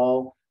stone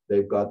wall.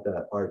 They've got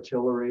that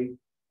artillery,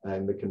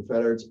 and the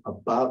Confederates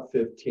about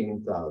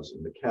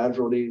 15,000. The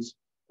casualties,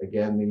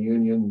 again, the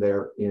Union,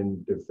 they're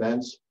in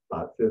defense,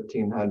 about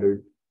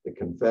 1,500. The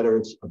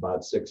Confederates,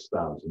 about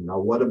 6,000. Now,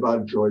 what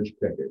about George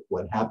Pickett?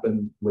 What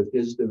happened with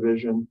his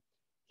division?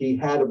 He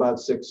had about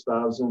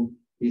 6,000.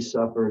 He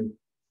suffered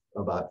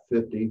about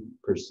 50%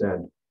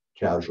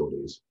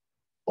 casualties.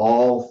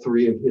 All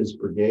three of his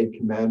brigade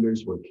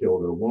commanders were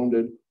killed or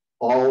wounded.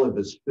 All of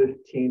his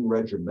 15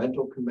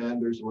 regimental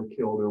commanders were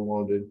killed or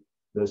wounded.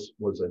 This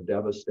was a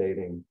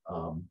devastating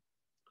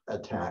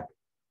attack,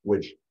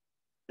 which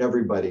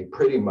everybody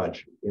pretty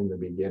much in the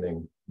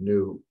beginning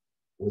knew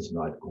was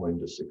not going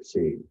to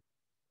succeed.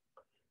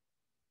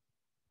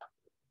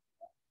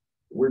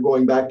 We're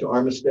going back to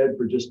Armistead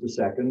for just a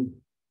second.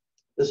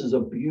 This is a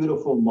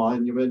beautiful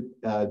monument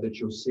that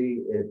you'll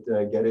see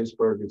at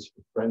Gettysburg. It's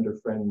the Friend or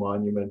Friend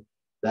Monument.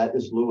 That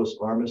is Lewis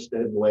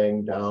Armistead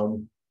laying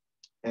down.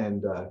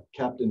 And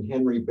Captain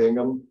Henry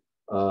Bingham,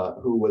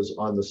 who was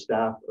on the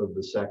staff of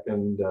the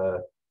Second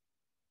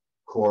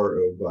Corps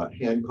of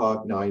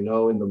Hancock. Now, I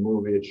know in the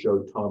movie it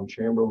showed Tom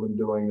Chamberlain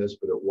doing this,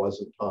 but it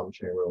wasn't Tom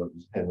Chamberlain, it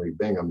was Henry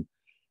Bingham.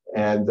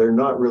 And they're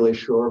not really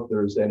sure if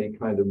there's any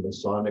kind of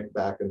Masonic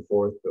back and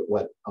forth, but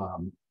what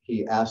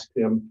he asked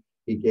him,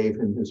 he gave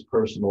him his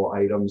personal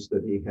items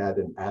that he had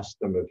and asked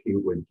him if he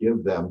would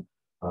give them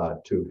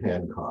to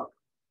Hancock.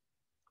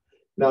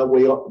 Now,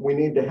 we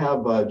need to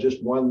have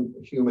just one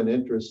human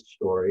interest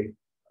story.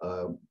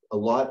 A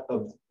lot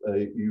of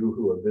you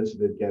who have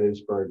visited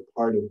Gettysburg,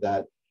 part of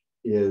that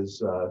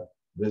is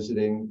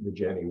visiting the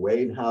Jenny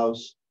Wade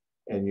house,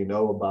 and you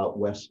know about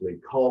Wesley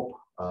Culp.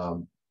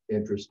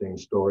 Interesting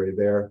story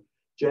there.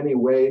 Jenny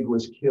Wade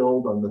was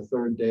killed on the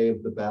third day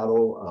of the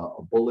battle.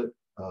 A bullet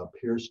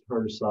pierced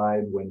her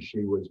side when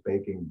she was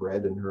baking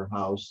bread in her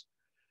house.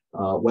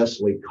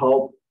 Wesley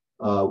Culp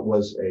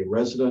was a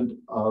resident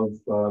of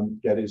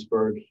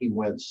Gettysburg. He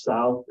went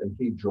south and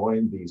he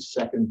joined the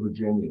 2nd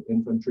Virginia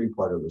Infantry,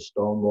 part of the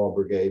Stonewall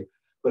Brigade.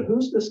 But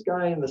who's this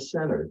guy in the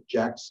center,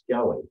 Jack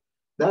Skelly?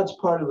 That's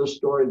part of the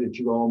story that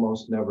you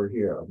almost never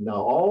hear of.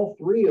 Now, all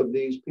three of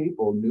these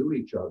people knew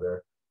each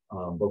other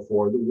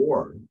before the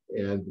war.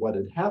 And what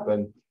had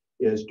happened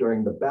is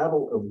during the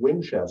Battle of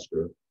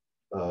Winchester,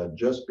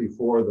 just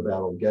before the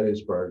Battle of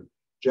Gettysburg,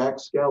 Jack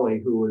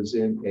Skelly, who was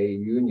in a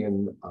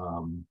Union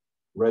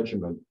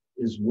regiment,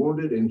 is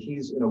wounded and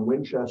he's in a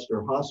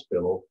Winchester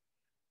hospital.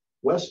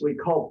 Wesley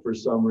Culp, for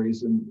some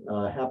reason,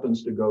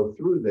 happens to go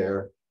through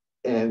there.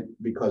 And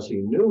because he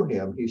knew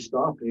him, he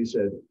stopped and he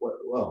said,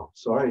 well,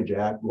 sorry,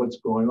 Jack, what's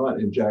going on?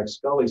 And Jack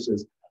Skelly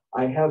says,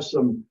 I have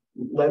some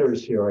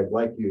letters here I'd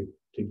like you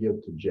to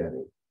give to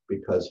Jenny,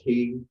 because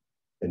he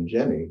and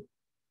Jenny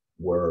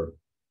were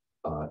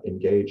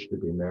engaged to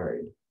be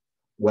married.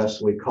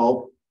 Wesley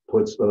Culp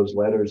puts those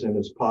letters in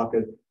his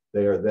pocket.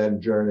 They are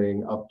then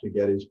journeying up to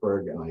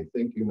Gettysburg, and I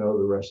think you know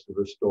the rest of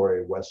the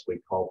story. Wesley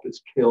Culp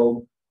is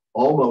killed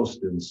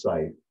almost in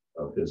sight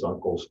of his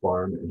uncle's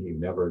farm, and he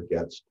never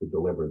gets to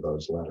deliver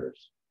those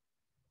letters.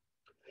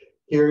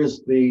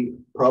 Here's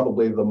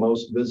probably the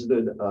most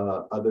visited,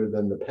 other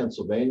than the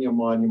Pennsylvania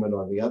Monument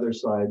on the other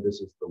side.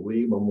 This is the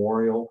Lee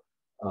Memorial.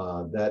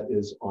 That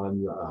is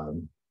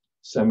on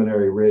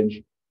Seminary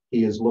Ridge.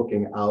 He is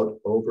looking out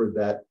over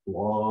that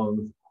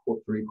long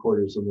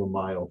 3/4 of a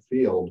mile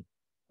field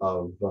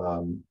of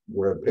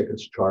where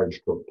Pickett's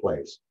charge took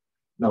place.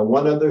 Now,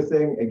 one other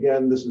thing,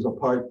 again, this is a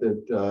part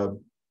that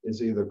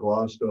is either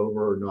glossed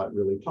over or not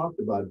really talked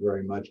about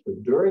very much,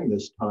 but during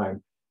this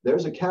time,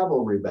 there's a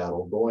cavalry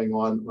battle going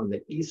on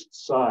the east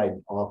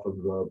side off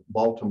of the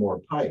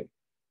Baltimore Pike.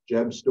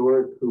 Jeb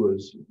Stuart, who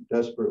is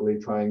desperately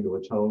trying to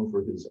atone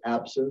for his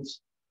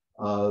absence,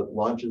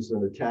 launches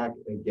an attack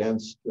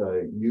against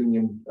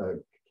Union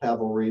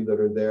cavalry that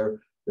are there.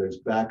 There's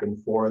back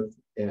and forth.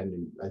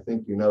 and I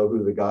think you know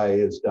who the guy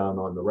is down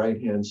on the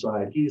right-hand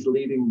side. He's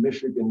leading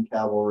Michigan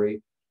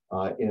cavalry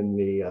in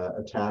the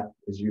attack.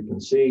 As you can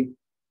see,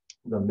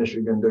 the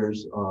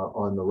Michiganders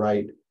on the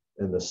right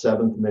and the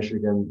 7th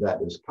Michigan,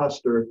 that is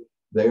Custer.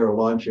 They are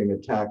launching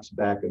attacks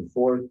back and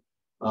forth.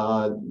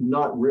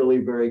 Not really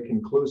very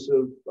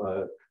conclusive,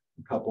 a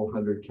couple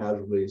hundred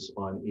casualties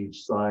on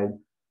each side.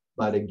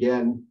 But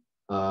again,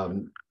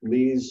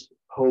 Lee's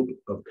hope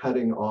of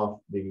cutting off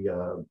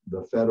the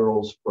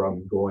Federals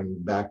from going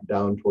back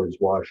down towards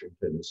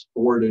Washington is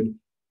thwarted.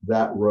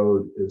 That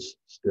road is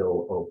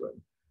still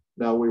open.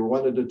 Now, we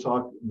wanted to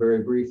talk very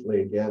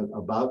briefly again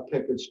about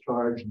Pickett's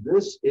charge.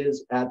 This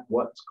is at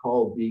what's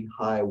called the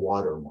high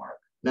water mark.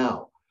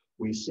 Now,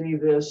 we see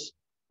this,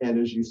 and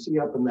as you see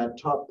up in that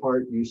top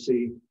part, you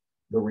see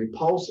the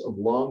repulse of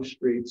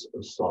Longstreet's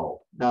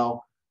assault.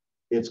 Now,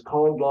 it's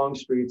called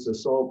Longstreet's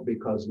assault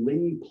because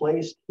Lee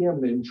placed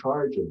him in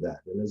charge of that.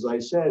 And as I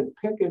said,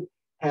 Pickett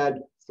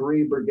had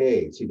 3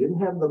 brigades. He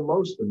didn't have the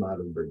most amount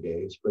of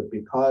brigades, but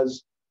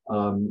because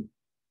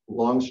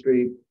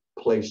Longstreet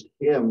placed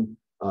him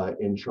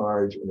in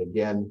charge, and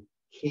again,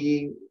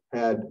 he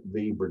had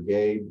the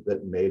brigade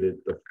that made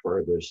it the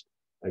furthest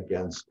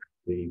against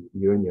the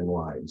Union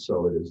line.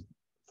 So it is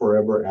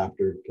forever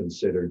after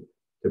considered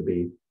to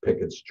be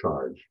Pickett's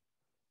charge.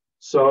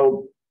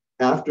 So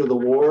after the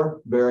war,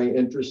 very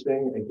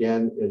interesting.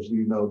 Again, as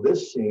you know,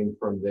 this scene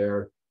from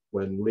there,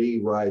 when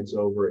Lee rides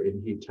over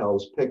and he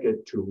tells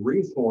Pickett to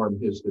reform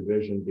his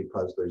division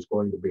because there's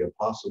going to be a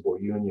possible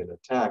Union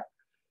attack.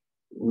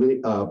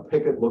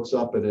 Pickett looks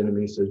up at him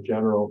and he says,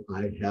 "General,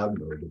 I have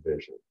no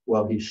division."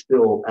 Well, he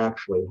still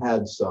actually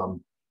had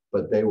some,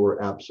 but they were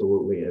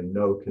absolutely in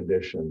no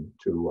condition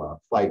to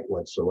fight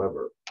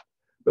whatsoever.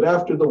 But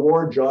after the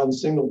war, John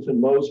Singleton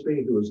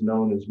Mosby, who is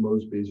known as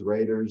Mosby's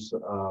Raiders,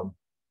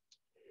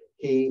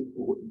 he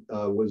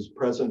was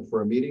present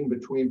for a meeting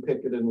between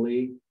Pickett and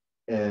Lee,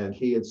 and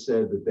he had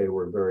said that they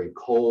were very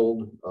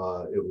cold.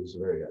 It was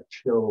very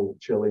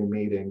chilly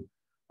meeting.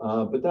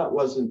 But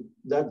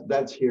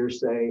that's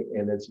hearsay,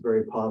 and it's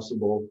very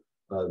possible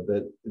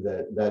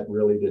that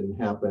really didn't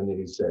happen. And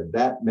he said,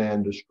 "That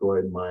man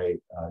destroyed my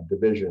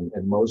division."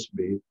 And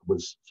Mosby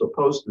was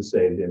supposed to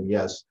say to him,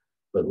 "Yes,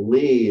 but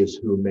Lee is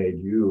who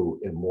made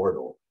you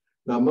immortal."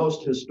 Now,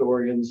 most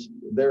historians,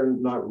 they're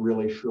not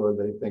really sure.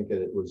 They think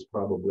that it was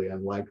probably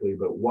unlikely.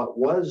 But what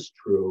was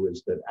true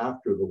is that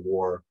after the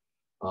war,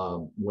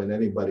 when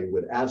anybody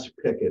would ask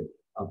Pickett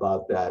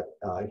about that,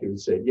 he would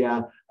say,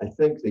 "Yeah, I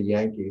think the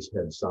Yankees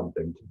had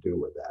something to do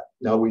with that."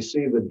 Now, we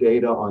see the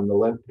data on the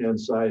left-hand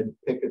side.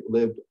 Pickett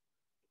lived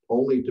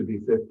only to be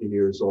 50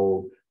 years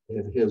old.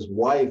 And his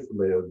wife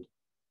lived,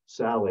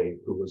 Sally,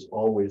 who was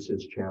always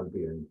his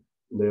champion,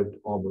 lived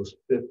almost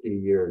 50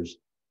 years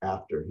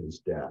after his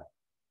death.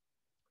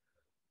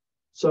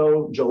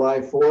 So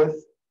July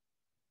 4th,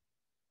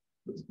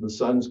 the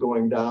sun's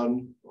going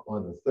down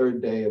on the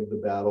 3rd day of the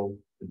battle,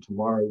 and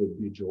tomorrow would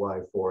be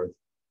July 4th.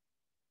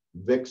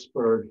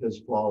 Vicksburg has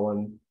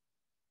fallen,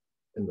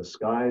 and the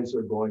skies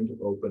are going to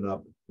open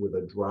up with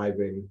a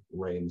driving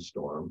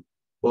rainstorm.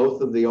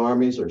 Both of the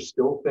armies are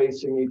still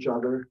facing each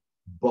other.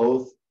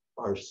 Both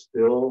are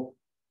still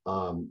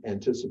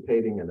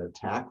anticipating an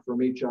attack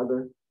from each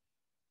other.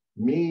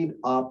 Meade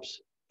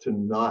opts to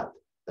not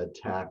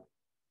attack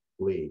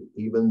Lee,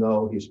 even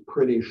though he's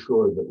pretty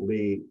sure that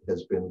Lee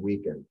has been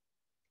weakened.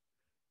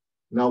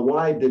 Now,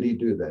 why did he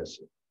do this?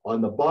 On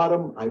the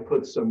bottom, I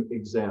put some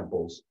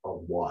examples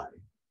of why.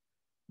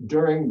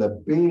 During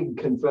the big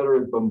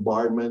Confederate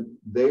bombardment,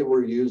 they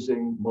were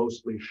using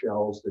mostly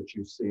shells that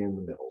you see in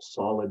the middle,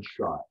 solid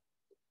shot.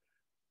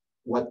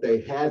 What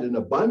they had in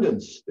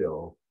abundance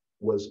still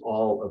was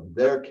all of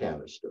their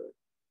canister.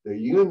 The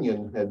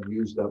Union had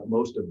used up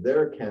most of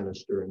their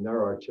canister and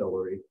their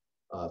artillery,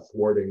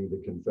 thwarting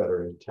the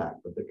Confederate attack.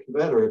 But the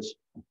Confederates,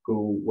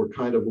 who were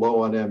kind of low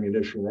on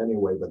ammunition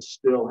anyway, but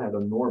still had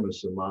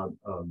enormous amount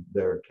of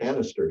their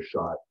canister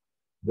shot,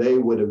 they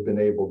would have been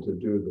able to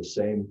do the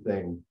same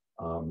thing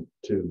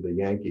to the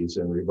Yankees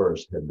in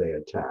reverse had they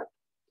attacked.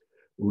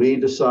 Lee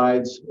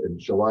decides on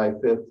July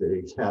 5th that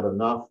he's had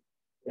enough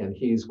and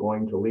he's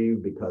going to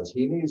leave because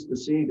he needs to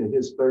see to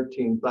his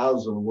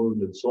 13,000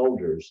 wounded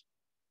soldiers.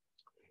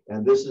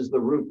 And this is the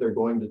route they're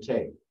going to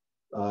take.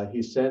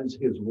 He sends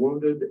his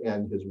wounded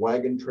and his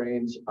wagon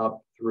trains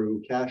up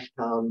through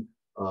Cashtown,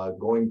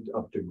 going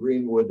up to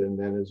Greenwood, and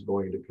then is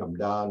going to come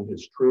down.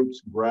 His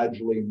troops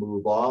gradually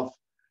move off,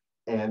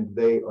 and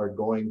they are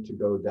going to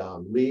go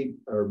down.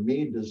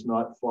 Meade does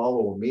not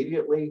follow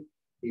immediately.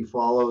 He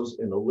follows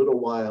in a little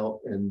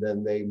while, and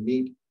then they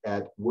meet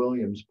at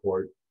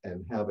Williamsport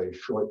and have a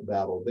short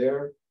battle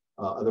there,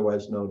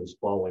 otherwise known as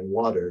Falling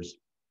Waters.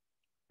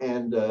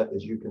 And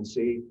as you can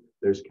see,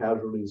 there's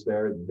casualties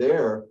there.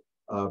 There,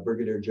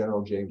 Brigadier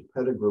General James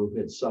Pettigrew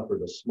had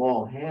suffered a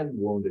small hand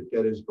wound at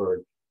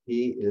Gettysburg.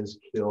 He is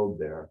killed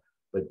there.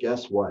 But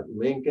guess what?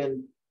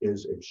 Lincoln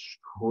is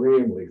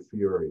extremely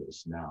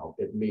furious now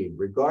at Meade,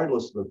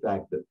 regardless of the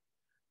fact that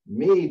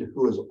Meade,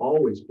 who has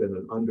always been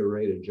an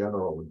underrated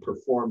general and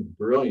performed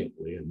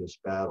brilliantly in this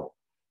battle,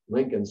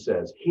 Lincoln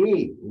says,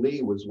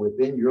 Lee, was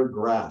within your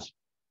grasp,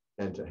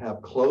 and to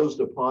have closed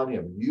upon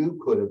him,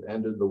 you could have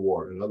ended the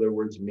war. In other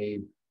words,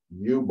 Meade,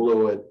 you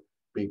blew it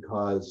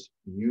because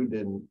you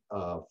didn't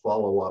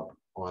follow up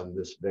on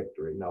this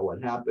victory. Now,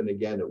 what happened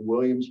again at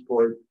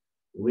Williamsport,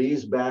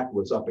 Lee's back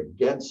was up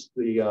against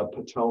the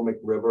Potomac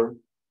River,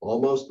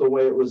 almost the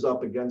way it was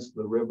up against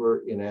the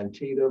river in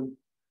Antietam.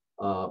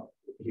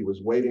 He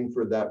was waiting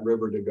for that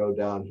river to go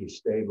down. He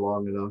stayed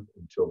long enough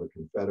until the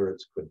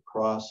Confederates could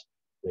cross.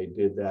 They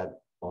did that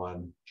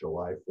on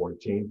July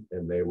 14th,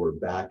 and they were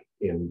back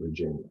in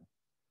Virginia.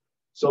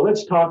 So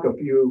let's talk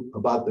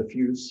about the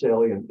few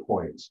salient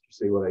points. You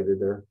see what I did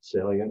there?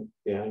 Salient,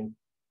 Danny?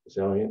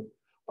 Salient.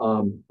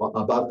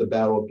 About the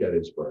Battle of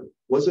Gettysburg.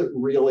 Was it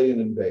really an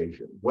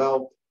invasion?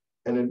 Well,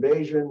 an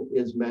invasion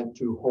is meant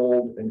to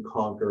hold and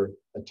conquer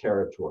a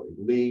territory.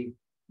 Lee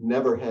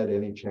never had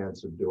any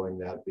chance of doing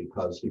that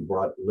because he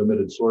brought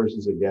limited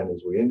sources. Again,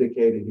 as we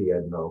indicated, he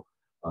had no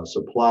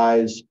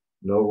supplies,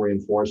 no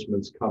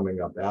reinforcements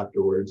coming up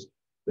afterwards.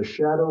 The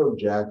shadow of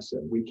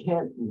Jackson, we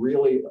can't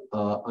really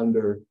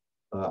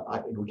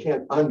we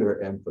can't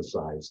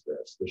underemphasize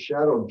this. The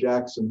shadow of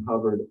Jackson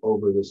hovered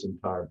over this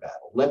entire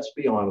battle. Let's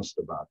be honest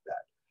about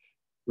that.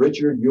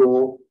 Richard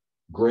Ewell,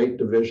 great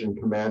division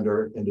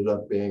commander, ended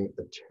up being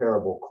a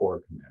terrible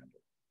corps commander.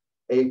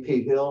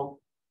 A.P. Hill,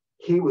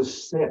 he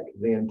was sick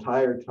the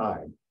entire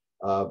time,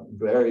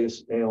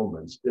 various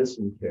ailments,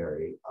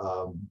 dysentery,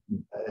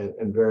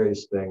 and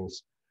various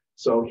things.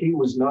 So he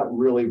was not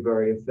really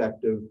very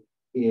effective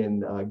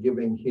in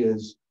giving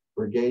his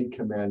brigade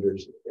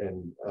commanders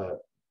and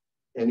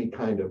any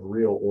kind of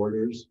real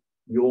orders.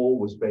 Ewell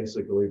was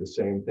basically the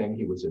same thing.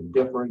 He was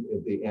indifferent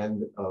at the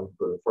end of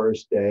the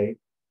first day.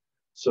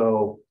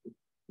 So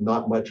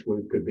not much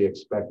could be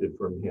expected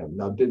from him.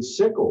 Now, did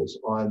Sickles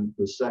on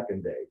the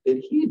second day,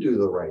 did he do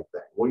the right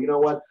thing? Well, you know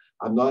what?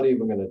 I'm not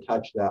even going to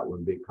touch that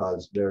one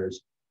because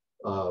there's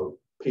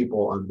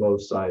people on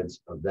both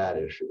sides of that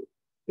issue.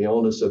 The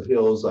illness of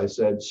Hills, I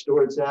said,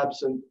 Stuart's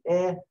absent.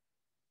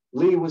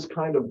 Lee was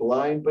kind of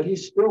blind, but he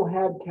still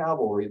had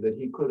cavalry that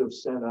he could have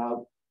sent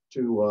out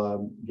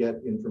to get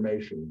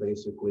information,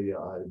 basically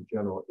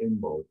General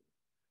Inboth.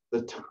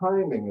 The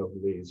timing of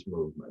Lee's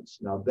movements.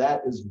 Now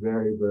that is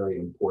very, very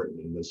important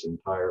in this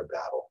entire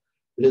battle.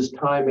 His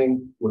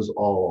timing was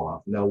all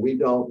off. Now we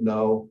don't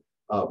know,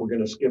 we're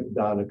gonna skip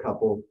down a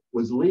couple.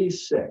 Was Lee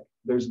sick?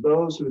 There's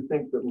those who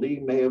think that Lee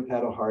may have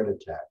had a heart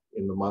attack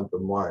in the month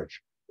of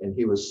March and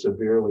he was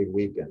severely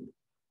weakened.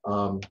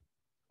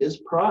 His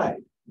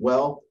pride,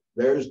 well,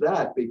 there's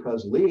that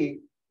because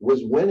Lee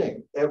was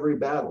winning every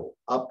battle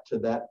up to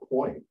that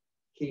point.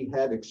 He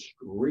had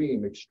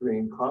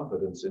extreme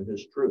confidence in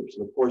his troops.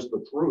 And of course,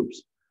 the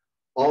troops,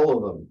 all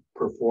of them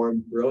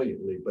performed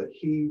brilliantly, but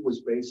he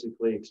was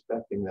basically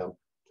expecting them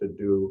to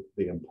do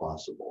the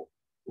impossible.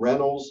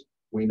 Reynolds,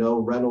 we know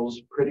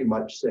Reynolds pretty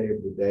much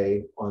saved the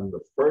day on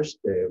the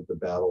first day of the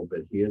battle,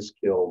 but he is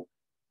killed.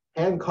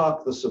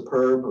 Hancock the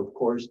Superb, of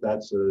course,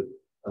 that's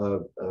a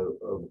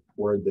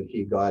word that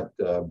he got.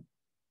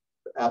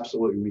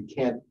 Absolutely, we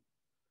can't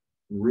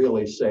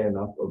really say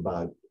enough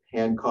about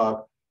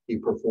Hancock. He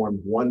performed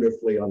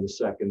wonderfully on the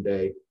second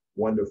day,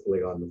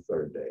 wonderfully on the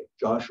third day.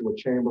 Joshua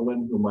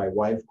Chamberlain, who my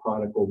wife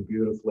chronicled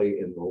beautifully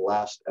in the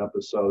last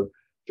episode,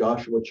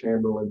 Joshua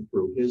Chamberlain,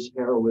 through his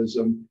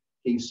heroism,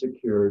 he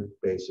secured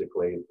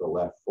basically the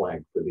left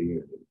flank for the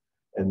Union.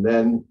 And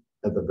then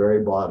at the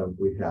very bottom,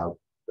 we have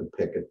the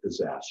Pickett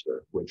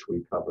disaster, which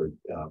we covered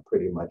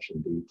pretty much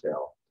in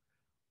detail.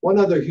 One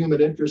other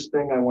human interest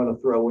thing I want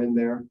to throw in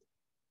there.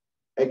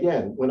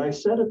 Again, when I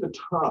said at the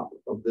top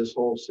of this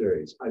whole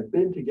series, I've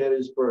been to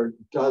Gettysburg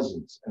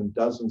dozens and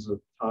dozens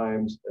of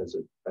times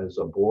as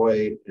a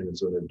boy and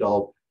as an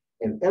adult.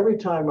 And every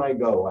time I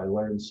go, I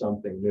learn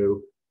something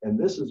new. And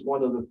this is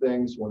one of the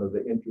things, one of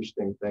the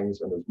interesting things.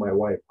 And as my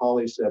wife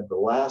Holly said the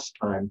last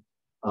time,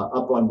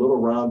 up on Little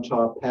Round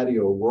Top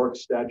Patio O'Rourke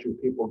statue,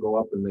 people go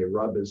up and they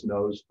rub his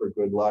nose for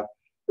good luck.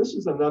 This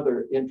is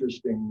another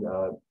interesting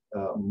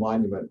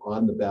monument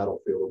on the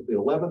battlefield, the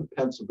 11th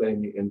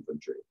Pennsylvania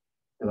Infantry.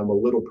 And I'm a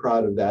little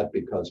proud of that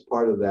because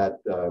part of that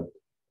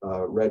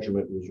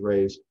regiment was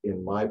raised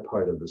in my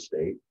part of the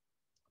state.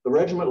 The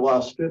regiment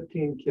lost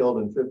 15 killed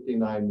and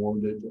 59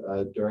 wounded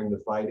during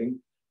the fighting,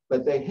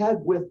 but they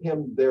had with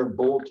him their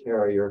bull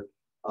terrier,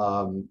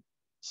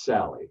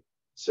 Sally.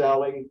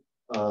 Sally,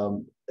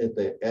 at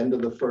the end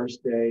of the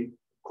first day,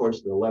 of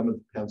course, the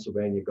 11th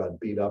Pennsylvania got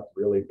beat up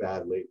really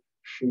badly.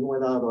 She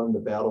went out on the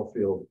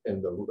battlefield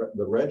and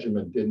the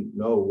regiment didn't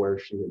know where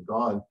she had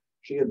gone.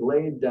 She had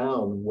laid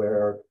down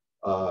where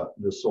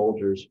the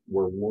soldiers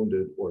were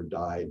wounded or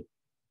died.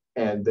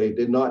 And they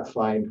did not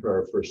find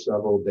her for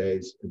several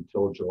days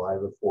until July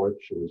the 4th.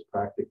 She was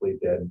practically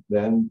dead.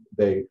 Then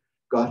they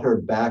got her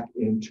back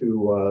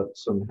into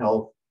some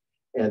health.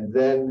 And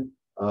then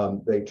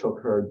they took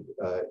her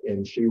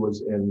and she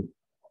was in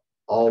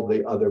all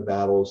the other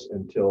battles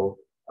until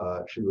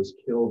she was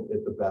killed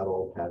at the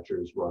Battle of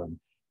Hatcher's Run.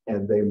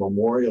 And they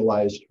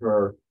memorialized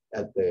her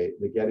at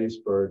the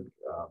Gettysburg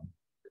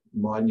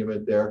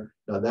monument there.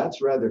 Now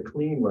that's rather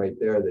clean right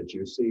there that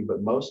you see,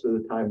 but most of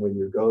the time when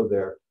you go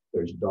there,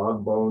 there's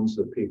dog bones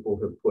that people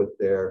have put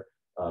there.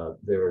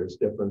 There's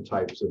different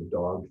types of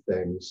dog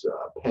things,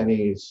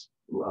 pennies,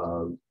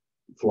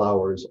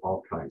 flowers,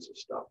 all kinds of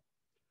stuff.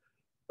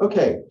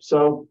 Okay,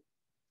 so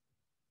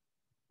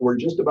we're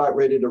just about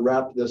ready to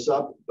wrap this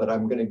up, but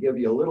I'm going to give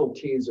you a little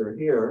teaser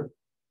here.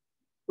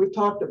 We've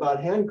talked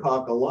about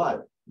Hancock a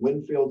lot.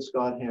 Winfield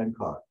Scott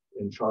Hancock,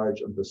 in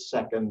charge of the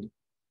 2nd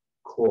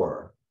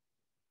Corps.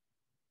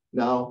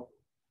 Now,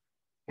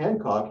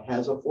 Hancock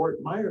has a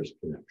Fort Myers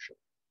connection.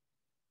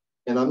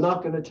 And I'm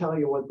not going to tell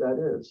you what that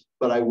is,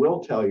 but I will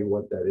tell you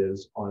what that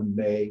is on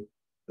May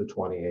the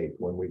 28th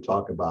when we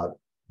talk about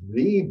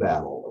the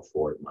Battle of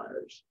Fort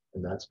Myers.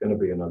 And that's going to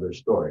be another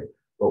story.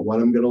 But what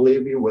I'm going to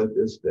leave you with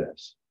is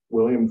this.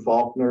 William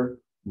Faulkner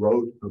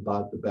wrote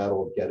about the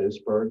Battle of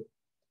Gettysburg,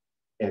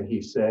 and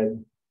he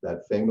said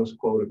that famous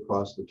quote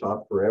across the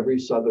top, "For every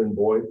Southern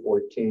boy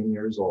 14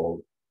 years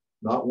old,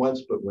 not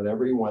once, but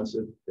whenever he wants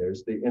it,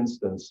 there's the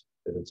instance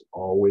that it's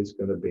always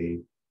going to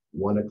be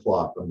 1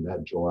 o'clock on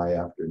that July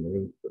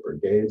afternoon. The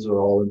brigades are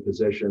all in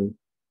position.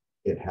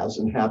 It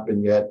hasn't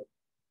happened yet.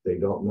 They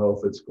don't know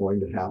if it's going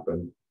to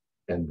happen."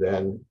 And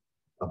then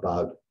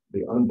about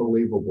the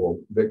unbelievable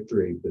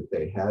victory that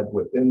they had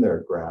within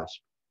their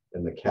grasp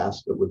and the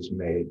cast that was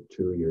made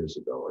 2 years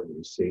ago. And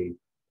you see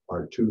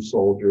our 2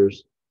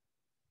 soldiers,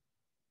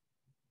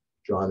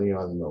 Johnny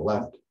on the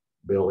left,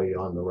 Billy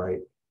on the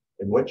right.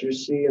 And what you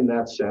see in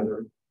that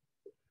center,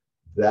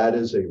 that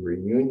is a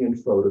reunion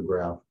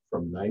photograph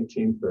from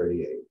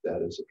 1938.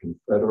 That is a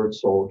Confederate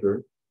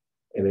soldier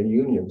and a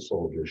Union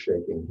soldier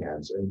shaking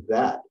hands. And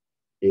that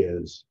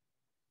is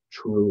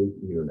true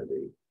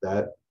unity.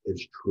 That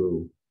is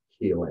true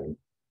healing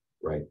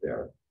right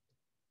there.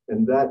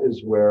 And that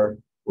is where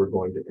we're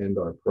going to end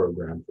our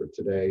program for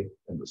today.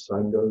 And the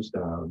sun goes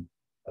down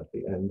at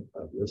the end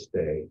of this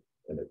day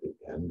and at the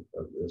end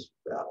of this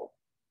battle.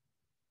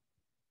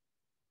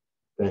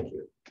 Thank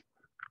you.